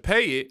choose to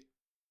pay it,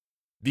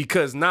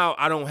 because now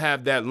I don't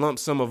have that lump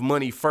sum of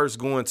money first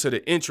going to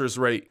the interest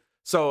rate.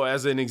 So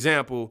as an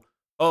example,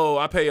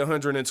 I pay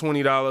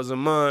 $120 a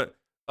month,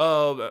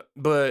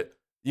 but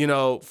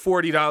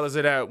 $40 of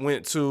that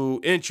went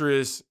to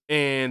interest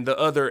and the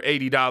other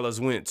 $80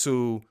 went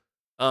to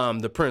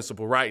the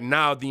principal. Right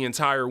now, the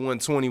entire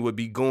 $120 would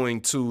be going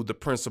to the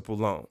principal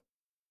loan.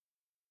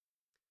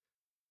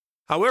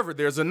 However,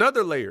 there's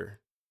another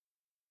layer.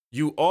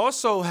 You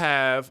also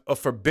have a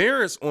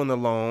forbearance on the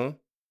loan,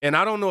 and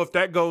I don't know if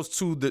that goes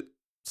to the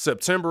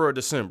September or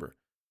December,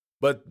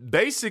 but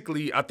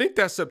basically, I think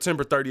that's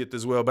September 30th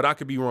as well, but I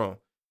could be wrong.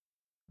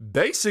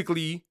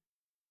 Basically,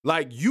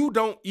 like, you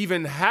don't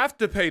even have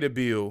to pay the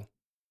bill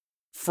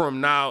from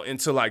now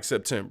until like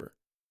September,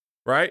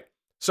 right?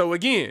 So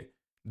again,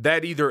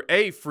 that either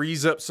A,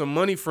 frees up some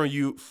money for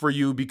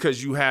you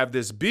because you have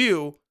this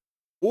bill,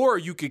 or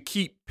you could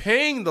keep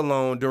paying the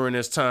loan during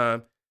this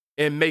time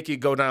and make it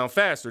go down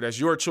faster. That's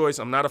your choice.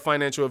 I'm not a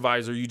financial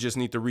advisor. You just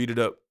need to read it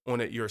up on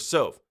it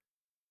yourself.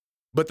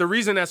 But the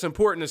reason that's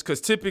important is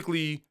because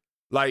typically,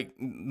 like,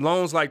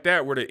 loans like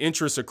that where the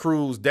interest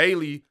accrues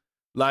daily,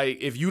 like,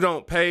 if you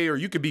don't pay, or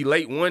you could be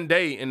late one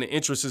day and the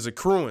interest is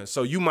accruing.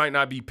 So you might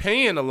not be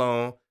paying the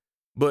loan,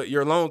 but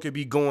your loan could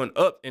be going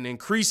up and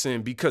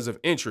increasing because of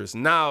interest.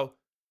 Now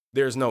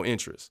there's no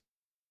interest.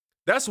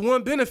 That's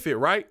one benefit,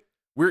 right?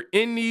 We're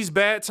in these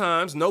bad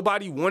times.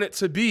 Nobody wanted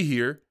to be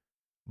here,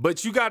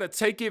 but you got to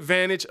take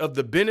advantage of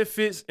the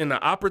benefits and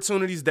the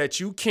opportunities that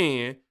you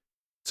can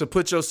to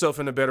put yourself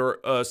in a better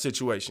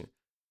situation.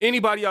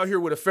 Anybody out here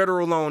with a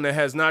federal loan that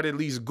has not at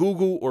least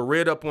Googled or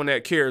read up on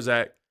that CARES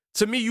Act,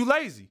 to me, you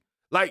lazy.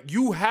 Like,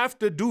 you have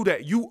to do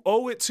that. You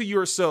owe it to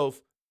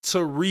yourself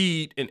to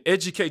read and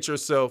educate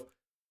yourself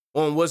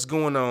on what's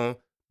going on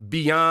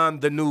beyond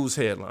the news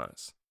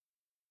headlines.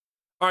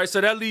 All right,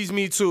 so that leads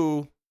me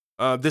to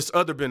this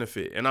other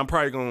benefit, and I'm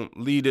probably going to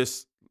lead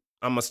this.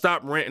 I'm going to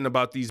stop ranting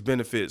about these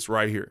benefits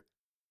right here.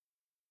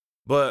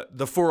 But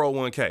the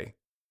 401k,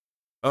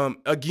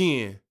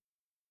 again,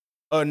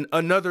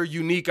 another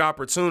unique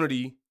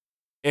opportunity.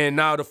 And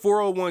now the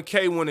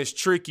 401k one is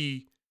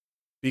tricky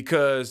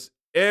because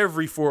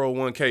every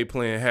 401k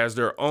plan has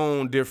their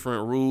own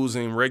different rules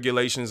and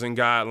regulations and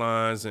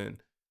guidelines,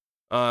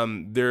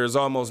 and there's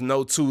almost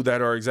no two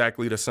that are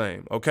exactly the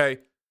same, okay?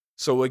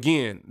 So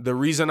again, the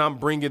reason I'm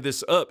bringing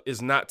this up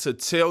is not to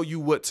tell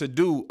you what to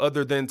do,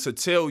 other than to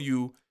tell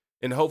you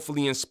and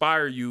hopefully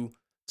inspire you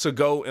to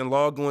go and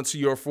log on to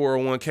your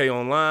 401k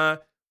online,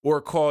 or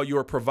call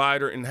your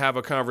provider and have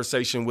a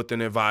conversation with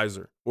an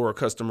advisor or a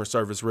customer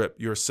service rep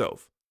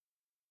yourself.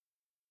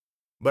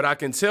 But I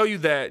can tell you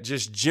that,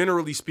 just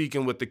generally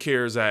speaking, with the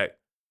CARES Act,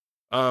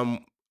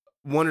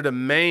 one of the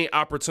main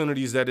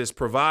opportunities that is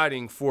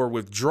providing for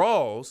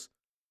withdrawals,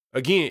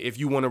 again, if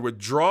you want to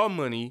withdraw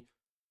money,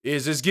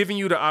 is it's giving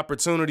you the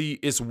opportunity,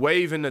 it's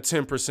waiving the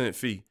 10%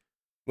 fee.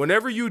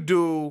 Whenever you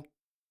do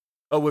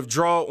a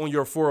withdrawal on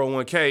your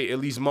 401k, at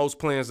least most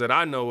plans that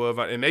I know of,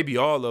 and maybe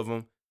all of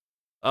them,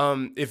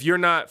 if you're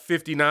not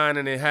 59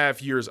 and a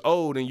half years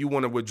old and you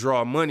want to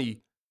withdraw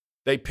money,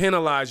 they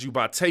penalize you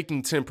by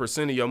taking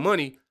 10% of your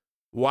money.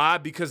 Why?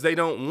 Because they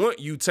don't want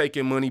you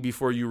taking money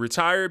before you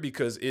retire,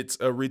 because it's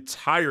a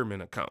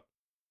retirement account.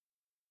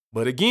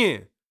 But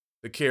again,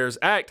 the CARES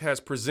Act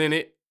has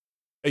presented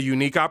a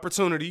unique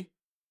opportunity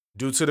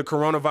due to the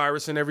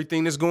coronavirus and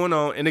everything that's going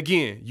on. And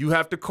again, you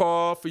have to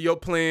call for your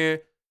plan.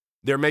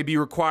 There may be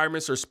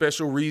requirements or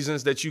special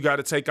reasons that you got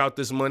to take out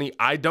this money.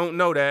 I don't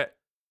know that.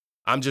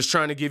 I'm just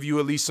trying to give you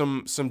at least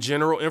some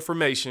general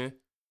information.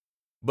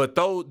 But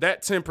though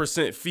that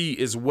 10% fee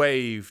is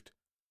waived,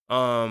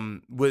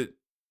 or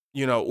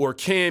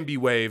can be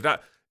waived.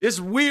 It's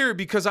weird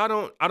because I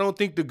don't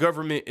think the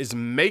government is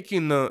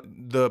making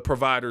the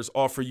providers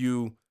offer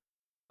you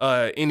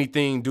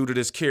anything due to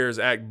this CARES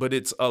Act, but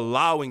it's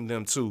allowing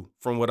them to,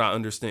 from what I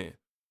understand.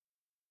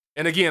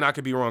 And again, I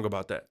could be wrong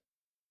about that.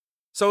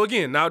 So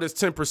again, now this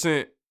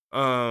 10%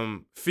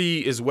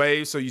 fee is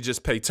waived, so you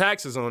just pay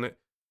taxes on it.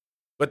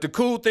 But the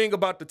cool thing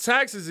about the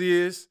taxes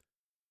is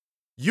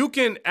you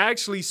can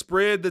actually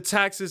spread the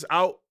taxes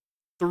out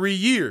 3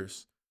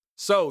 years.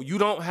 So you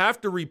don't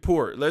have to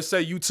report. Let's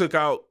say you took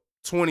out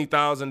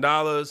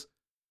 $20,000.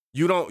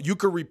 You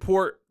could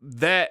report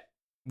that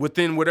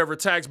within whatever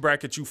tax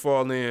bracket you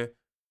fall in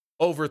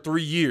over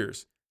 3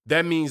 years.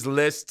 That means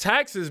less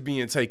taxes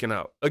being taken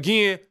out.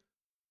 Again,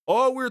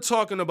 all we're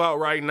talking about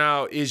right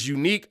now is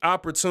unique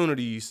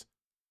opportunities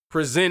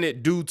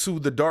presented due to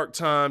the dark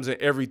times and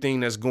everything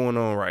that's going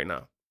on right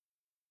now.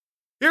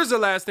 Here's the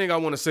last thing I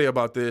want to say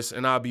about this,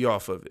 and I'll be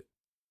off of it.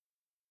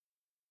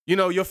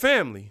 Your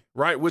family,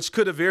 right? Which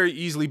could have very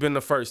easily been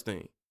the first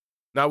thing.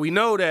 Now, we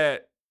know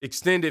that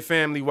extended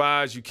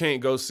family-wise, you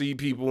can't go see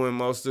people in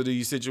most of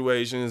these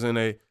situations,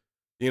 and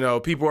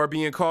People are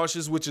being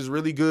cautious, which is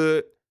really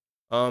good.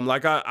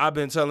 Like I've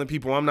been telling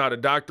people, I'm not a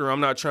doctor. I'm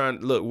not trying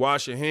to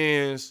wash your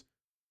hands,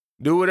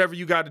 do whatever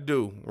you got to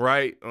do,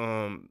 right?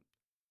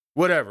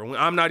 Whatever.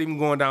 I'm not even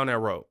going down that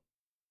road.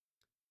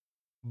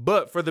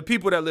 But for the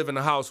people that live in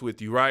the house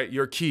with you, right?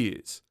 Your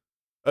kids.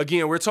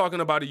 Again, we're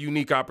talking about a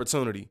unique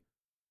opportunity.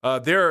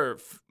 There are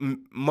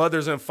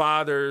mothers and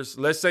fathers.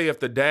 Let's say if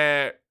the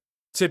dad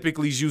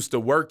typically is used to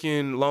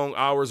working long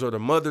hours or the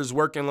mother's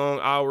working long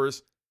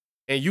hours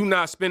and you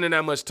not spending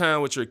that much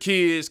time with your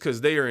kids because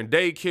they are in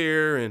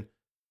daycare and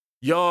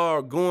y'all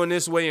are going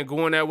this way and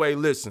going that way.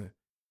 Listen,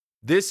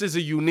 this is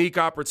a unique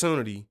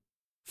opportunity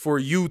for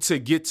you to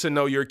get to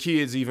know your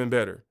kids even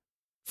better,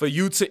 for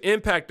you to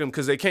impact them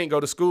because they can't go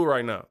to school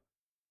right now.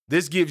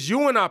 This gives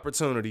you an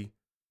opportunity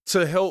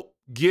to help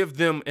give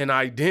them an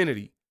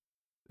identity.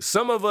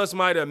 Some of us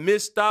might have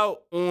missed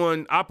out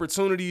on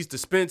opportunities to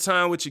spend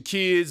time with your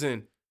kids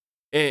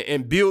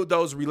and build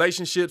those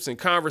relationships and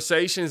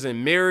conversations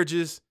and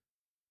marriages.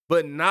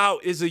 But now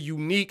is a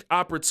unique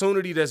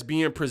opportunity that's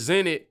being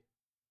presented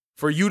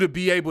for you to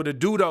be able to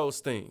do those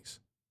things.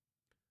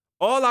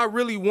 All I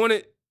really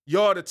wanted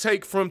y'all to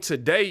take from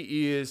today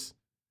is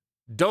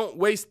don't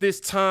waste this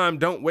time.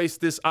 Don't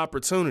waste this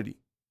opportunity.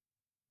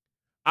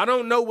 I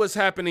don't know what's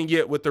happening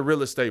yet with the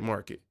real estate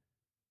market,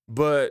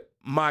 but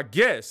my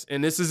guess,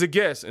 and this is a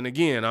guess, and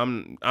again,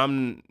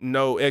 I'm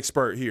no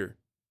expert here.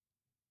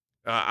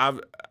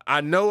 I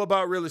know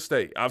about real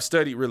estate. I've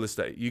studied real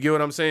estate. You get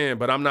what I'm saying?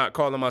 But I'm not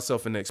calling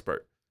myself an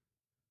expert,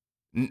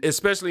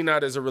 especially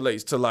not as it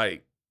relates to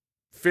like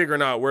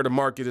figuring out where the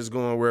market is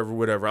going, wherever,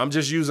 whatever. I'm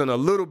just using a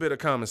little bit of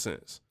common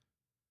sense.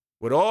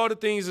 With all the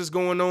things that's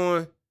going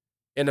on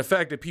and the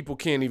fact that people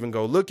can't even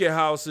go look at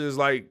houses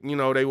like,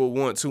 they would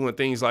want to and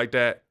things like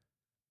that,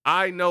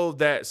 I know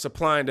that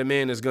supply and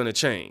demand is going to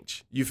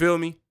change. You feel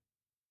me?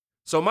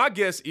 So my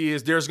guess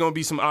is there's going to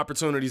be some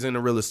opportunities in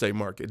the real estate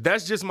market.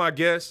 That's just my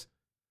guess.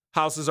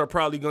 Houses are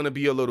probably going to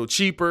be a little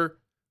cheaper.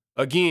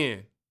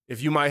 Again,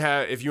 if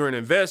you're an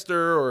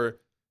investor or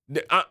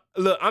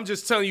look, I'm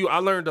just telling you, I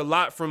learned a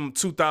lot from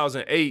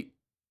 2008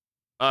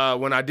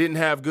 when I didn't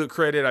have good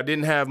credit. I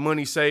didn't have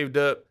money saved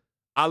up.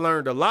 I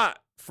learned a lot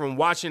from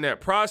watching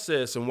that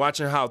process and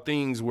watching how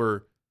things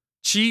were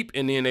cheap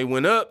and then they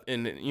went up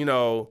and,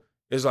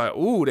 it's like,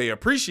 ooh, they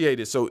appreciate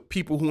it. So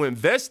people who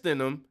invest in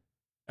them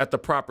at the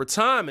proper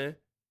timing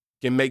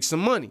can make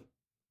some money.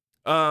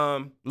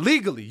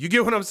 Legally, you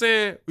get what I'm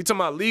saying? We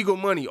talking about legal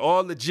money,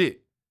 all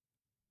legit.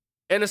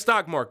 And the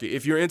stock market.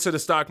 If you're into the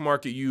stock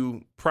market,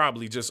 you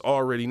probably just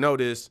already know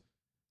this.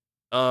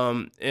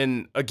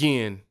 And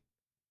again,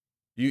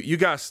 you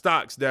got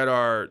stocks that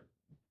are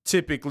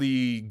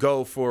typically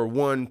go for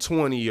 $120,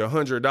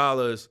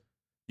 $100.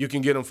 You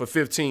can get them for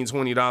 $15,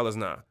 $20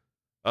 now.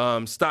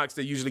 Stocks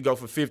that usually go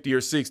for $50 or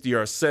 $60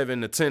 are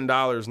 $7 to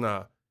 $10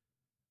 now.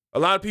 A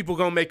lot of people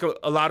gonna make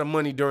a lot of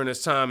money during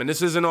this time, and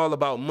this isn't all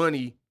about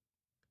money,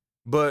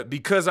 but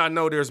because I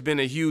know there's been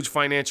a huge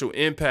financial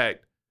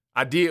impact,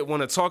 I did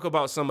want to talk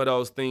about some of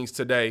those things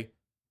today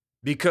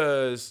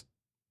because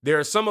there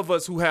are some of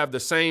us who have the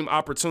same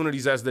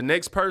opportunities as the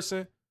next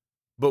person,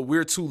 but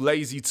we're too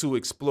lazy to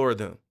explore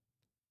them.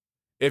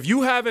 If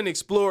you haven't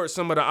explored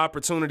some of the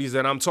opportunities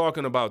that I'm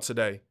talking about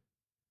today,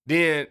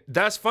 then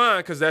that's fine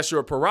because that's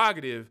your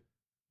prerogative,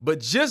 but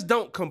just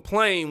don't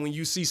complain when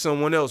you see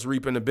someone else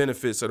reaping the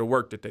benefits of the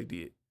work that they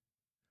did.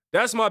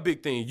 That's my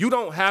big thing. You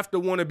don't have to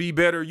want to be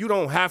better. You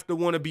don't have to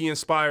want to be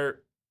inspired,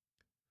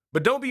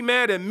 but don't be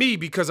mad at me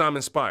because I'm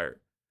inspired.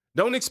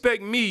 Don't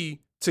expect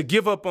me to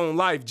give up on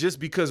life just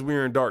because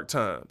we're in dark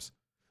times.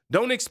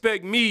 Don't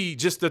expect me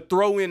just to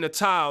throw in the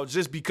towel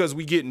just because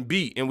we getting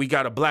beat and we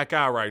got a black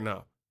eye right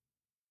now.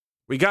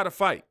 We got to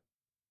fight.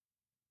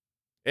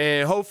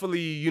 And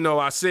hopefully,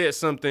 I said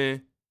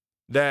something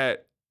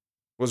that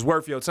was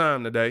worth your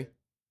time today.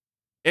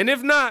 And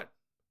if not,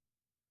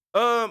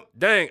 I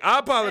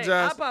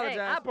apologize.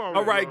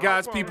 All right,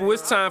 guys, people,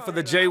 it's time for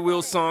the J.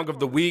 Will song of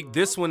the week.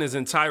 This one is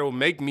entitled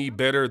Make Me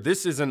Better.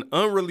 This is an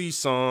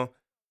unreleased song.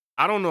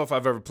 I don't know if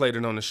I've ever played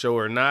it on the show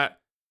or not.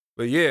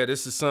 But yeah,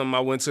 this is something I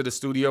went to the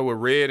studio with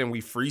Red and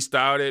we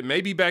freestyled it,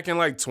 maybe back in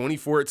like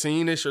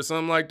 2014-ish or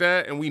something like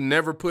that. And we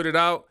never put it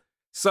out.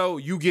 So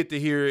you get to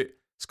hear it.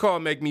 It's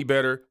called Make Me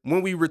Better.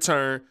 When we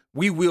return,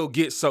 we will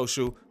get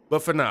social.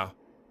 But for now,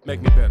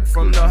 make me better.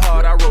 From the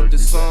heart, I wrote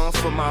this song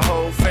for my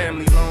whole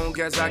family. Long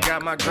as I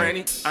got my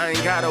granny, I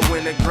ain't gotta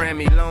win a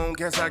Grammy.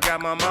 Long as I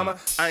got my mama,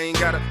 I ain't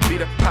gotta be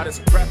the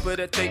hottest rapper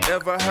that they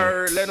ever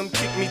heard. Let them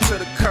kick me to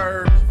the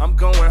curb. I'm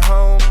going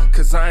home,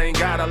 cause I ain't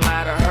gotta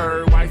lie to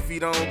her. Wifey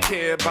don't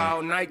care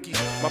about Nike.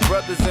 My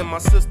brothers and my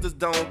sisters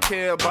don't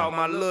care about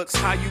my looks.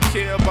 How you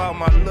care about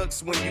my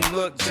looks when you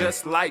look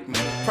just like me?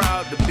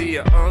 Proud to be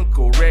an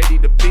uncle, ready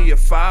to be a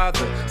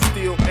father.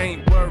 Still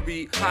ain't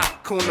worried,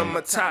 Hakuna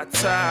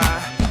Matata.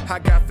 I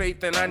got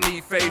faith and I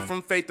need faith,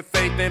 from faith to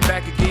faith and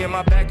back again.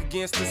 My back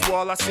against this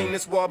wall, I seen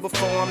this wall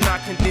before, I'm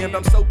not condemned.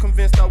 I'm so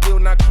convinced I will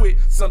not quit,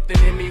 something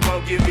in me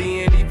won't give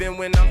in. Even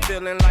when I'm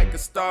feeling like a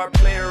star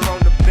player on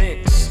the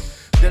bench,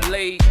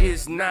 delay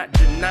is not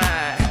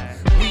denied.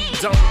 We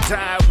don't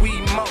die, we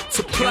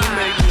multiply. You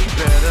make me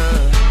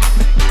better.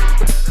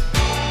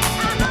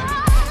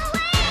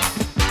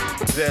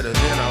 Better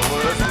than I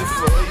was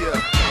before you.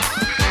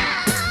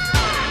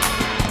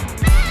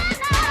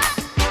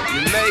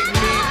 You make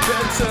me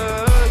better,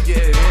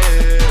 yeah.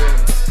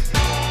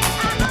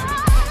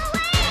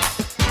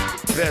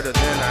 Better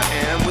than I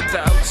am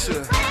without you.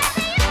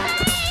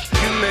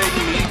 You make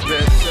me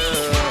better.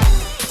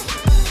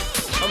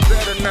 I'm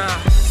better now.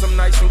 Some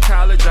nights in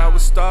college I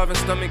was starving,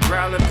 stomach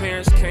growling,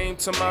 parents came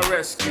to my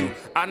rescue.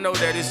 I know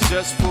that it's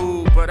just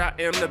food, but I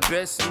am the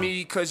best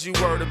me, cause you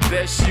were the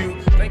best you.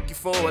 Thank you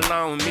for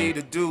allowing me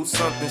to do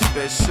something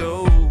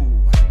special.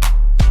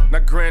 Now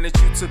granted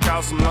you took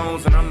out some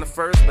loans and I'm the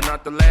first but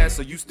not the last,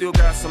 so you still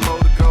got some more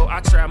to go. I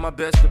try my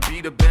best to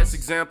be the best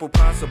example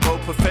possible.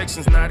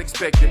 Perfection's not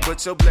expected,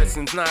 but your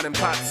blessings not in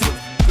pots of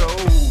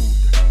gold.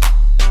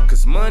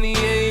 Cause money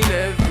ain't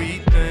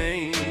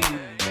everything.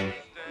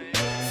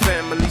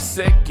 Family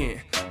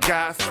second,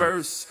 God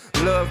first.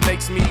 Love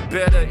makes me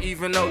better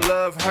even though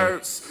love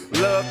hurts.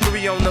 Love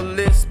 3 on the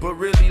list, but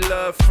really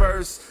love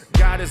first.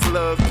 God is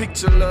love,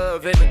 picture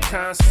love in a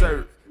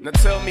concert. Now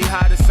tell me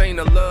how this ain't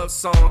a love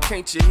song.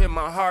 Can't you hear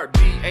my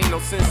heartbeat? Ain't no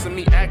sense of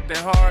me acting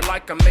hard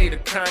like I'm made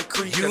of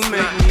concrete. You make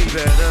me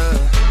better.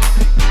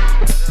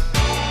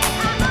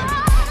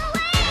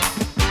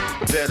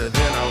 Better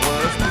than I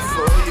was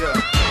before you.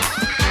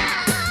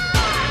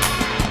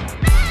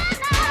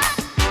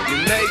 You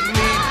make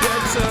me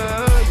better,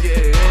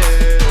 yeah.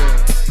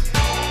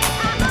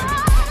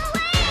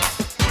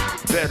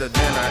 Better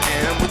than I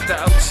am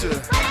without you.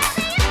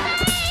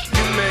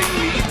 You make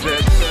me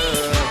better.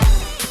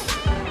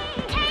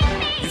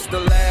 Used to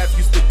laugh,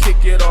 used to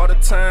kick it all the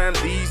time.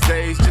 These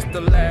days, just to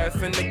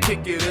laugh and to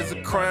kick it is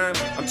a crime.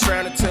 I'm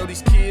trying to tell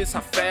these kids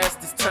how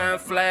fast this time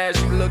flies.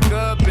 You look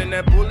up and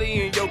that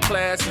bully in your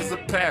class is a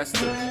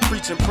pastor.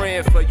 Preaching,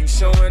 praying for you,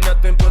 showing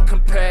nothing but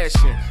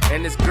compassion.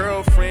 And his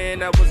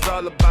girlfriend that was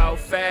all about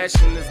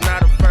fashion is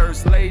not a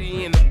first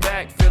lady in the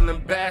back filling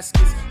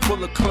baskets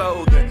full of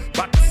clothing.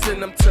 About to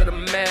send them to the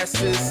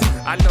masses.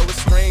 I know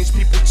it's strange,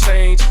 people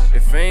change.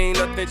 If ain't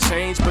nothing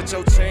changed but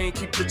your chain,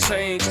 keep the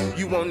change.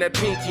 You want that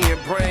pinky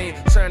and brain,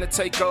 trying to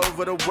take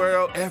over the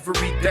world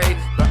every day.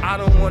 But I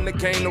don't want to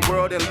gain the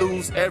world and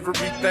lose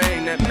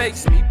everything that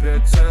makes me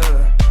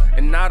better.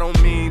 And I don't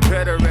mean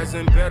better as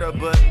in better,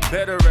 but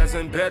better as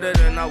in better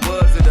than I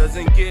was. It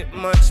doesn't get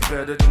much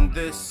better than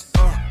this.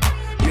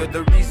 You're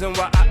the reason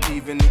why I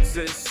even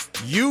exist.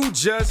 You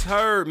just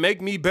heard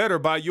Make Me Better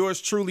by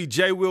yours truly,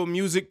 J. Will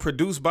Music,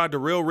 produced by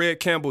Darrell Red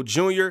Campbell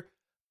Jr.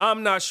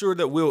 I'm not sure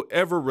that we'll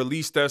ever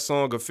release that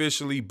song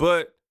officially,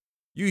 but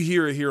you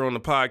hear it here on the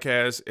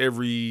podcast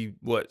every,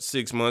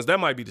 6 months. That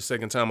might be the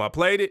second time I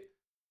played it.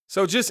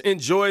 So just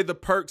enjoy the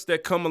perks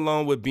that come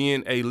along with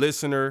being a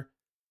listener,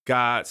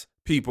 God's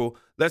people.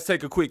 Let's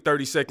take a quick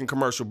 30-second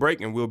commercial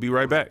break and we'll be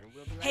right back.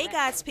 Hey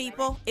God's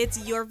people,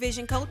 it's your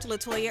vision coach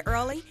LaToya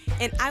Early,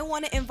 and I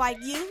want to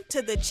invite you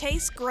to the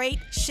Chase Great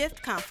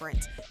Shift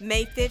Conference,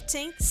 May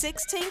 15th,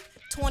 16th,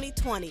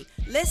 2020.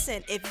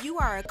 Listen, if you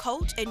are a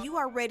coach and you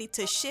are ready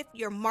to shift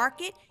your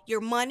market, your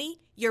money,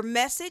 your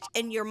message,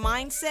 and your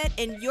mindset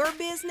in your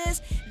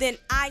business, then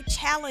I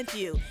challenge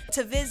you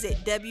to visit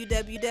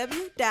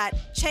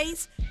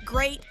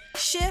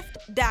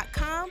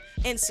www.chasegreatshift.com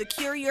and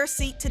secure your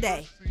seat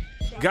today.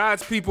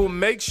 God's people,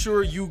 make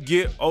sure you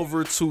get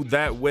over to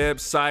that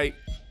website.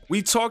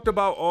 We talked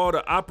about all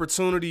the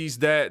opportunities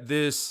that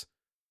this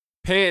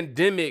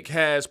pandemic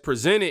has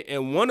presented,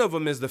 and one of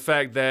them is the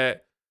fact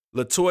that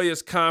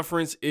LaToya's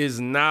conference is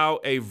now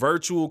a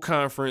virtual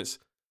conference,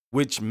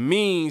 which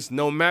means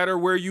no matter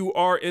where you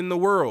are in the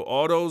world,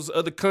 all those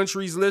other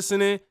countries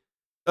listening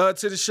to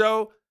the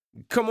show,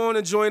 come on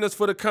and join us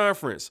for the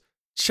conference.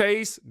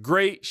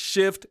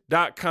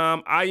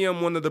 ChaseGreatShift.com. I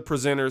am one of the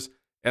presenters,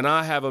 and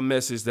I have a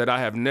message that I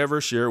have never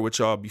shared with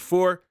y'all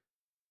before.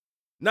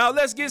 Now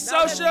let's get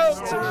social. It's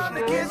time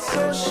to get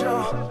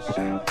social.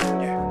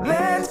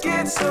 Let's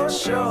get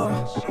social.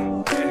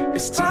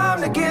 It's time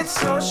to get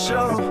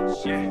social.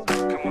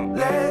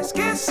 Let's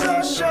get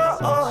social.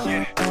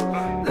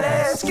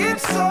 Let's get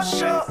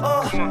social.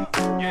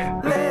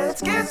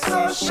 Let's get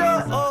social.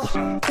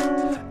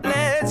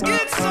 Let's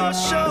get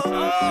social.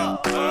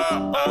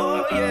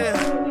 Oh, yeah.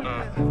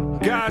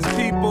 Guys,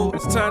 people,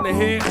 it's time to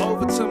head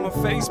over to my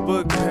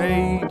Facebook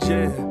page,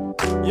 yeah.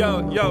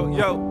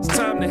 Yo, it's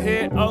time to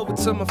head over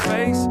to my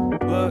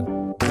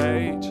Facebook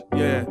page,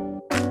 yeah.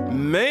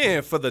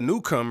 Man, for the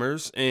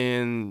newcomers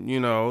and,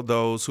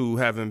 those who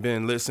haven't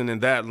been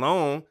listening that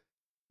long,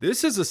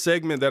 this is a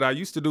segment that I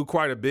used to do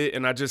quite a bit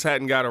and I just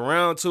hadn't got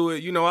around to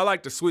it. I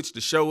like to switch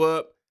the show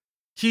up,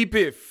 keep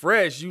it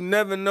fresh. You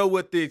never know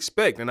what to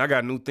expect. And I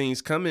got new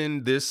things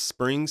coming this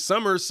spring,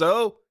 summer,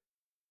 so...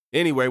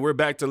 Anyway, we're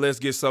back to Let's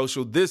Get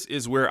Social. This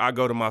is where I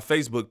go to my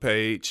Facebook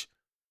page,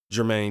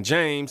 Jermaine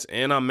James,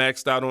 and I'm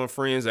maxed out on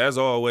friends, as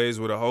always,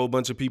 with a whole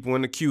bunch of people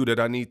in the queue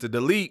that I need to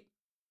delete.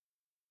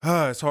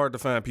 It's hard to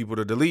find people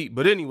to delete.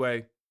 But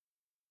anyway,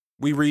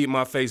 we read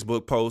my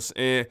Facebook posts,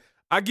 and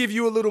I give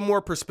you a little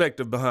more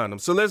perspective behind them.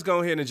 So let's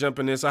go ahead and jump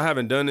in this. I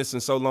haven't done this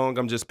in so long.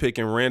 I'm just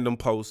picking random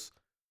posts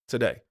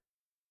today.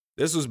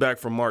 This was back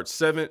from March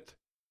 7th.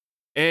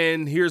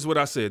 And here's what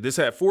I said. This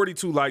had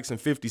 42 likes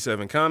and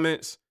 57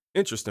 comments.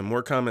 Interesting,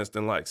 more comments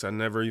than likes. I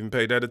never even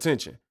paid that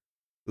attention.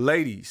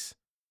 Ladies,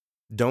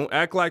 don't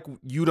act like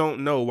you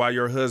don't know why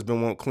your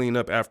husband won't clean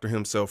up after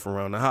himself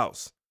around the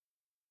house.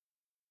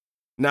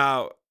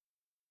 Now,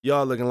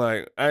 y'all looking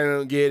like, I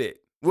don't get it.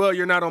 Well,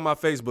 you're not on my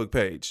Facebook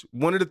page.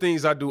 One of the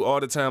things I do all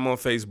the time on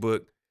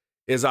Facebook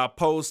is I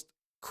post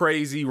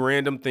crazy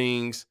random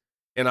things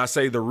and I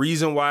say the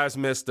reason why it's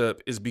messed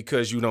up is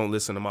because you don't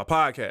listen to my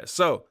podcast.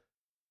 So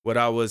what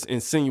I was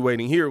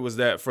insinuating here was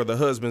that for the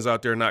husbands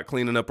out there not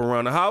cleaning up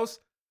around the house,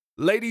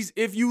 ladies,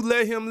 if you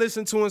let him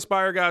listen to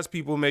Inspire God's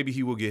People, maybe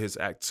he will get his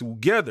act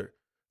together.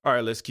 All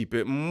right, let's keep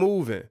it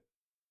moving.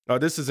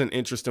 This is an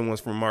interesting one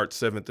from March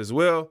 7th as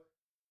well.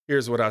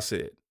 Here's what I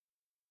said.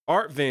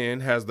 Art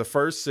Van has the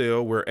first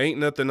sale where ain't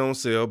nothing on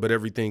sale, but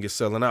everything is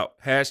selling out.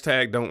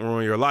 Hashtag don't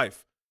ruin your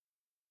life.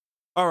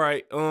 All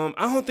right, I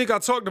don't think I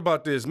talked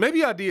about this.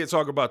 Maybe I did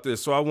talk about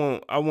this, so I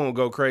won't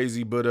go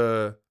crazy, but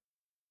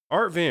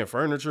Art Van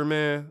Furniture,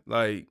 man,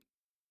 like,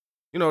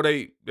 you know,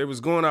 they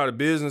was going out of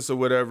business or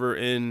whatever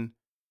and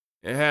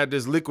had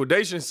this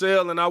liquidation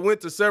sale, and I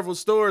went to several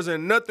stores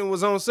and nothing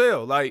was on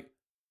sale. Like,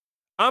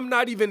 I'm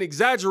not even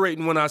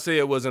exaggerating when I say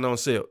it wasn't on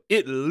sale.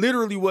 It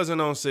literally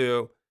wasn't on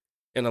sale,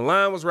 and the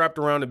line was wrapped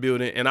around the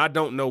building, and I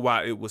don't know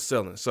why it was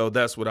selling. So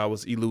that's what I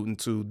was alluding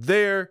to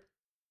there.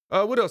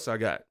 What else I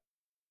got?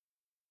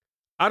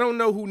 I don't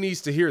know who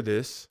needs to hear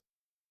this,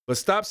 but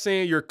stop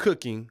saying you're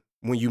cooking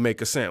when you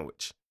make a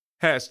sandwich.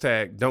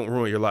 Hashtag don't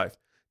ruin your life.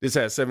 This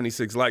has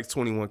 76 likes,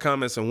 21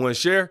 comments, and 1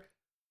 share.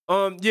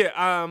 And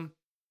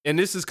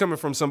this is coming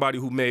from somebody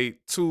who made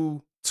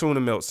 2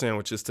 tuna melt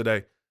sandwiches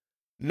today.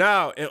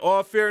 Now, in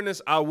all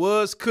fairness, I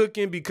was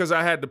cooking because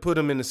I had to put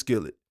them in the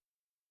skillet.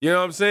 You know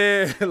what I'm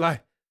saying?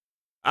 Like,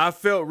 I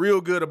felt real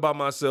good about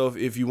myself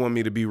if you want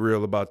me to be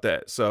real about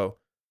that. So,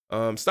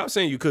 stop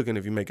saying you're cooking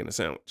if you're making a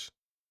sandwich.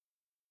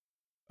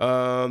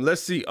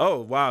 Let's see.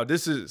 Oh, wow.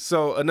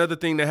 So another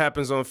thing that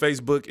happens on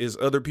Facebook is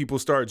other people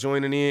start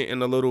joining in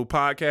the little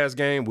podcast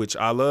game, which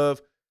I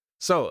love.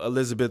 So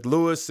Elizabeth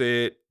Lewis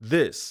said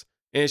this,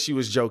 and she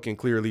was joking.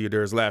 Clearly,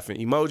 there's laughing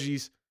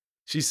emojis.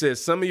 She said,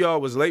 some of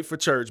y'all was late for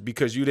church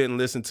because you didn't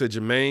listen to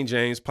Jermaine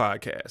James'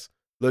 podcast.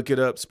 Look it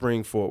up,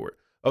 Spring Forward.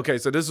 Okay,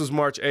 so this was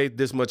March 8th.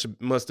 This much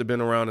must have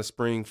been around the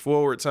Spring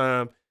Forward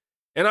time.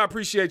 And I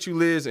appreciate you,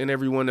 Liz, and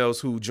everyone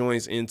else who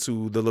joins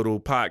into the little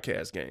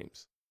podcast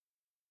games.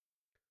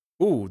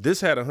 Ooh, this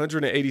had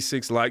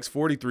 186 likes,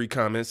 43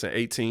 comments, and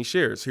 18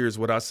 shares. Here's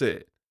what I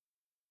said.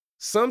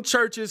 Some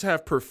churches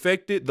have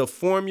perfected the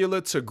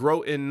formula to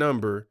grow in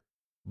number,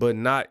 but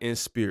not in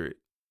spirit.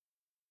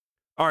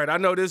 All right, I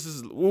know this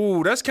is,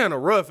 that's kind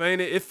of rough,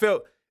 ain't it? It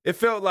felt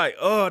like,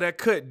 that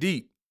cut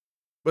deep.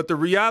 But the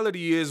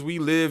reality is we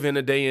live in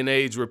a day and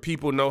age where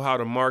people know how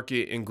to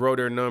market and grow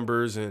their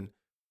numbers and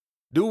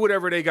do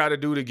whatever they got to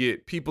do to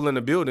get people in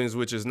the buildings,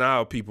 which is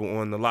now people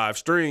on the live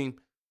stream.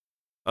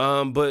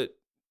 But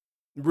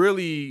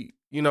really,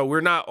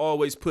 we're not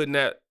always putting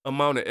that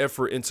amount of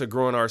effort into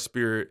growing our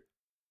spirit.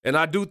 And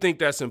I do think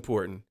that's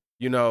important.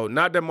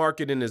 Not that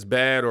marketing is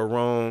bad or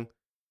wrong.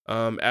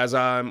 As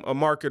I'm a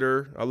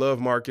marketer, I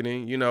love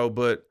marketing,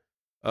 but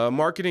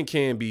marketing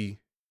can be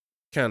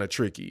kind of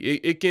tricky.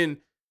 It can,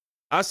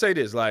 I say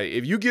this, like,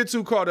 if you get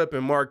too caught up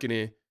in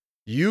marketing,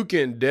 you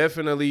can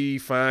definitely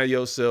find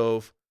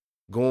yourself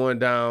going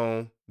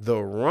down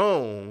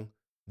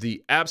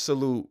the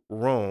absolute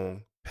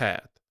wrong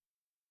path.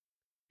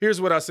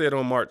 Here's what I said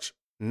on March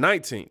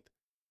 19th.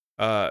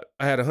 I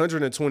had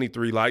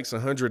 123 likes,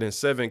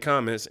 107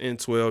 comments, and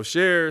 12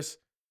 shares.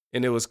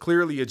 And it was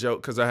clearly a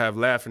joke because I have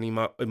laughing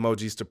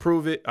emojis to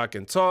prove it. I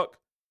can talk.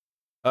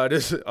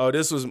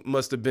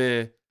 Must have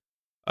been.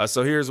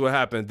 So here's what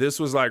happened. This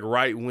was like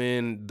right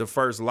when the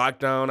first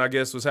lockdown, I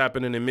guess, was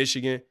happening in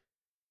Michigan,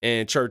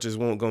 and churches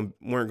weren't going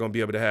to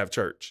be able to have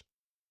church.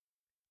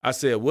 I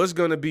said, what's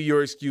going to be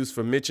your excuse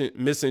for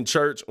missing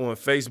church on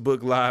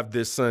Facebook Live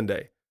this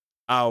Sunday?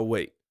 I'll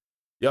wait.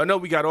 Y'all know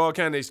we got all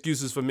kind of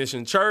excuses for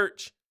missing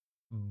church,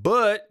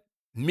 but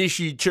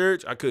missing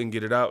church, I couldn't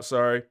get it out,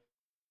 sorry.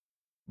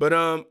 But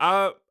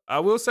I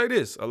will say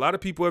this. A lot of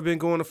people have been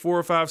going to 4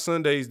 or 5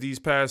 Sundays these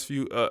past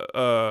few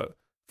 4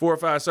 or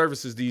 5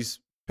 services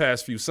these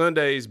past few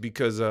Sundays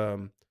because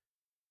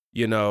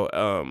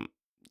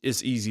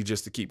it's easy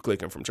just to keep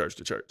clicking from church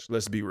to church.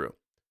 Let's be real.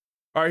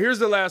 All right, here's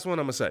the last one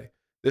I'm going to say.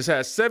 This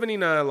has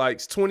 79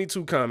 likes,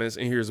 22 comments,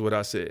 and here's what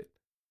I said.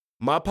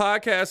 My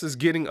podcast is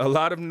getting a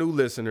lot of new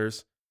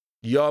listeners.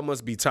 Y'all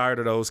must be tired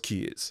of those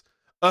kids.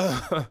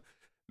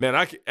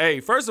 Man,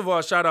 first of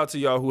all, shout out to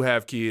y'all who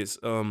have kids.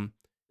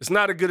 It's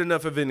not a good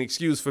enough of an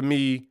excuse for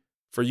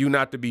you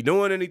not to be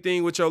doing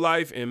anything with your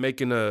life and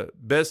making the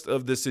best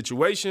of the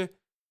situation.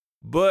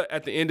 But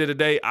at the end of the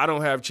day, I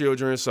don't have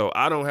children, so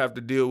I don't have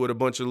to deal with a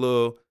bunch of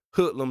little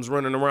hoodlums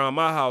running around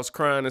my house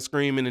crying and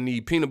screaming and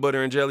need peanut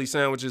butter and jelly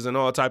sandwiches and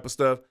all type of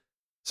stuff.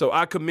 So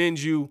I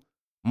commend you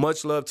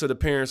Much love to the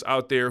parents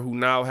out there who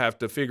now have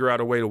to figure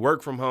out a way to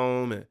work from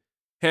home and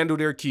handle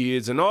their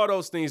kids and all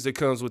those things that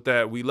comes with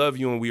that. We love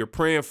you and we are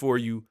praying for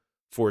you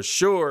for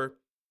sure.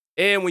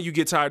 And when you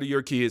get tired of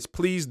your kids,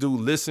 please do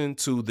listen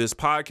to this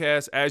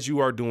podcast as you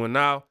are doing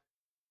now.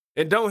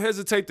 And don't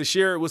hesitate to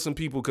share it with some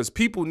people because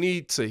people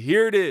need to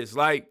hear this.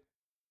 Like,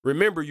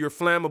 remember, you're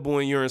flammable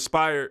and you're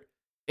inspired,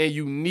 and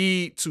you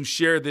need to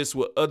share this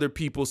with other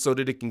people so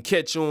that it can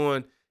catch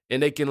on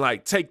and they can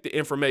like take the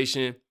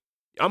information.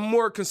 I'm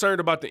more concerned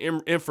about the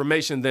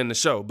information than the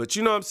show, but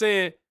you know what I'm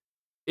saying?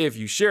 If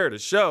you share the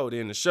show,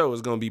 then the show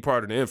is going to be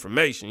part of the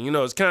information. You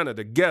know, it's kind of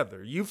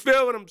together. You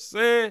feel what I'm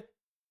saying?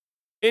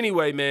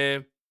 Anyway,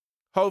 man,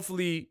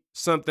 hopefully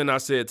something I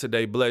said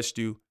today blessed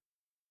you.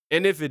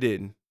 And if it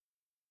didn't,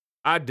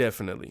 I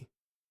definitely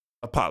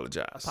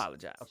apologize.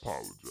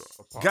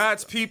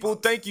 God's people,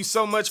 thank you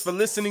so much for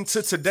listening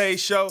to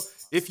today's show.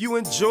 If you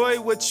enjoy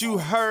what you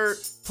heard,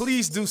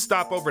 please do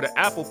stop over to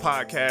Apple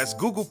Podcasts,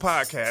 Google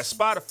Podcasts,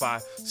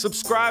 Spotify.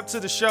 Subscribe to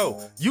the show.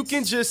 You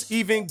can just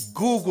even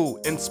Google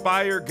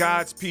Inspire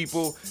God's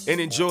People and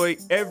enjoy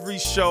every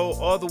show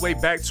all the way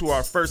back to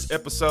our first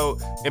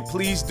episode. And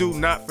please do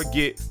not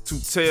forget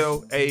to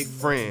tell a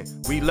friend.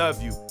 We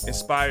love you.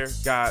 Inspire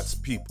God's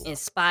People.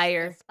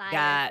 Inspire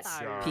God's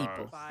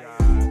people.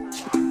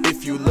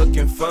 If you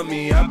looking for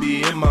me, I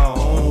be in my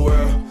own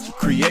world.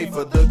 Create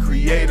for the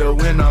creator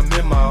when I'm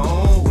in my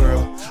own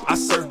world. I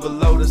surf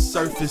below the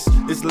surface,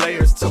 it's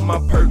layers to my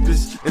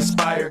purpose.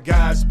 Inspire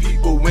God's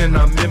people when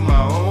I'm in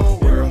my own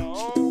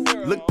world.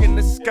 Look in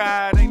the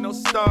sky, ain't no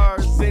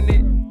stars in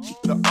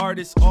it. The art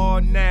is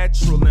all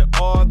natural and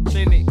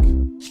authentic.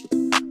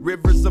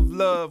 Rivers of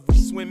love, we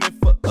swimming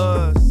for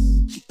us.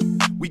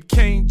 We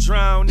can't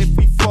drown if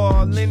we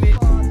fall in it.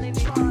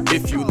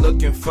 If you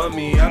looking for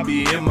me, I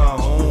be in my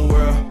own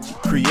world.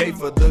 Create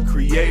for the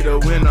creator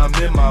when I'm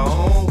in my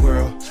own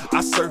world.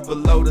 I surf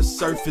below the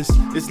surface,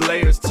 it's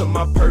layers to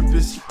my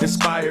purpose.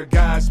 Inspire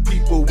God's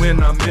people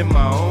when I'm in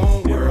my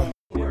own world.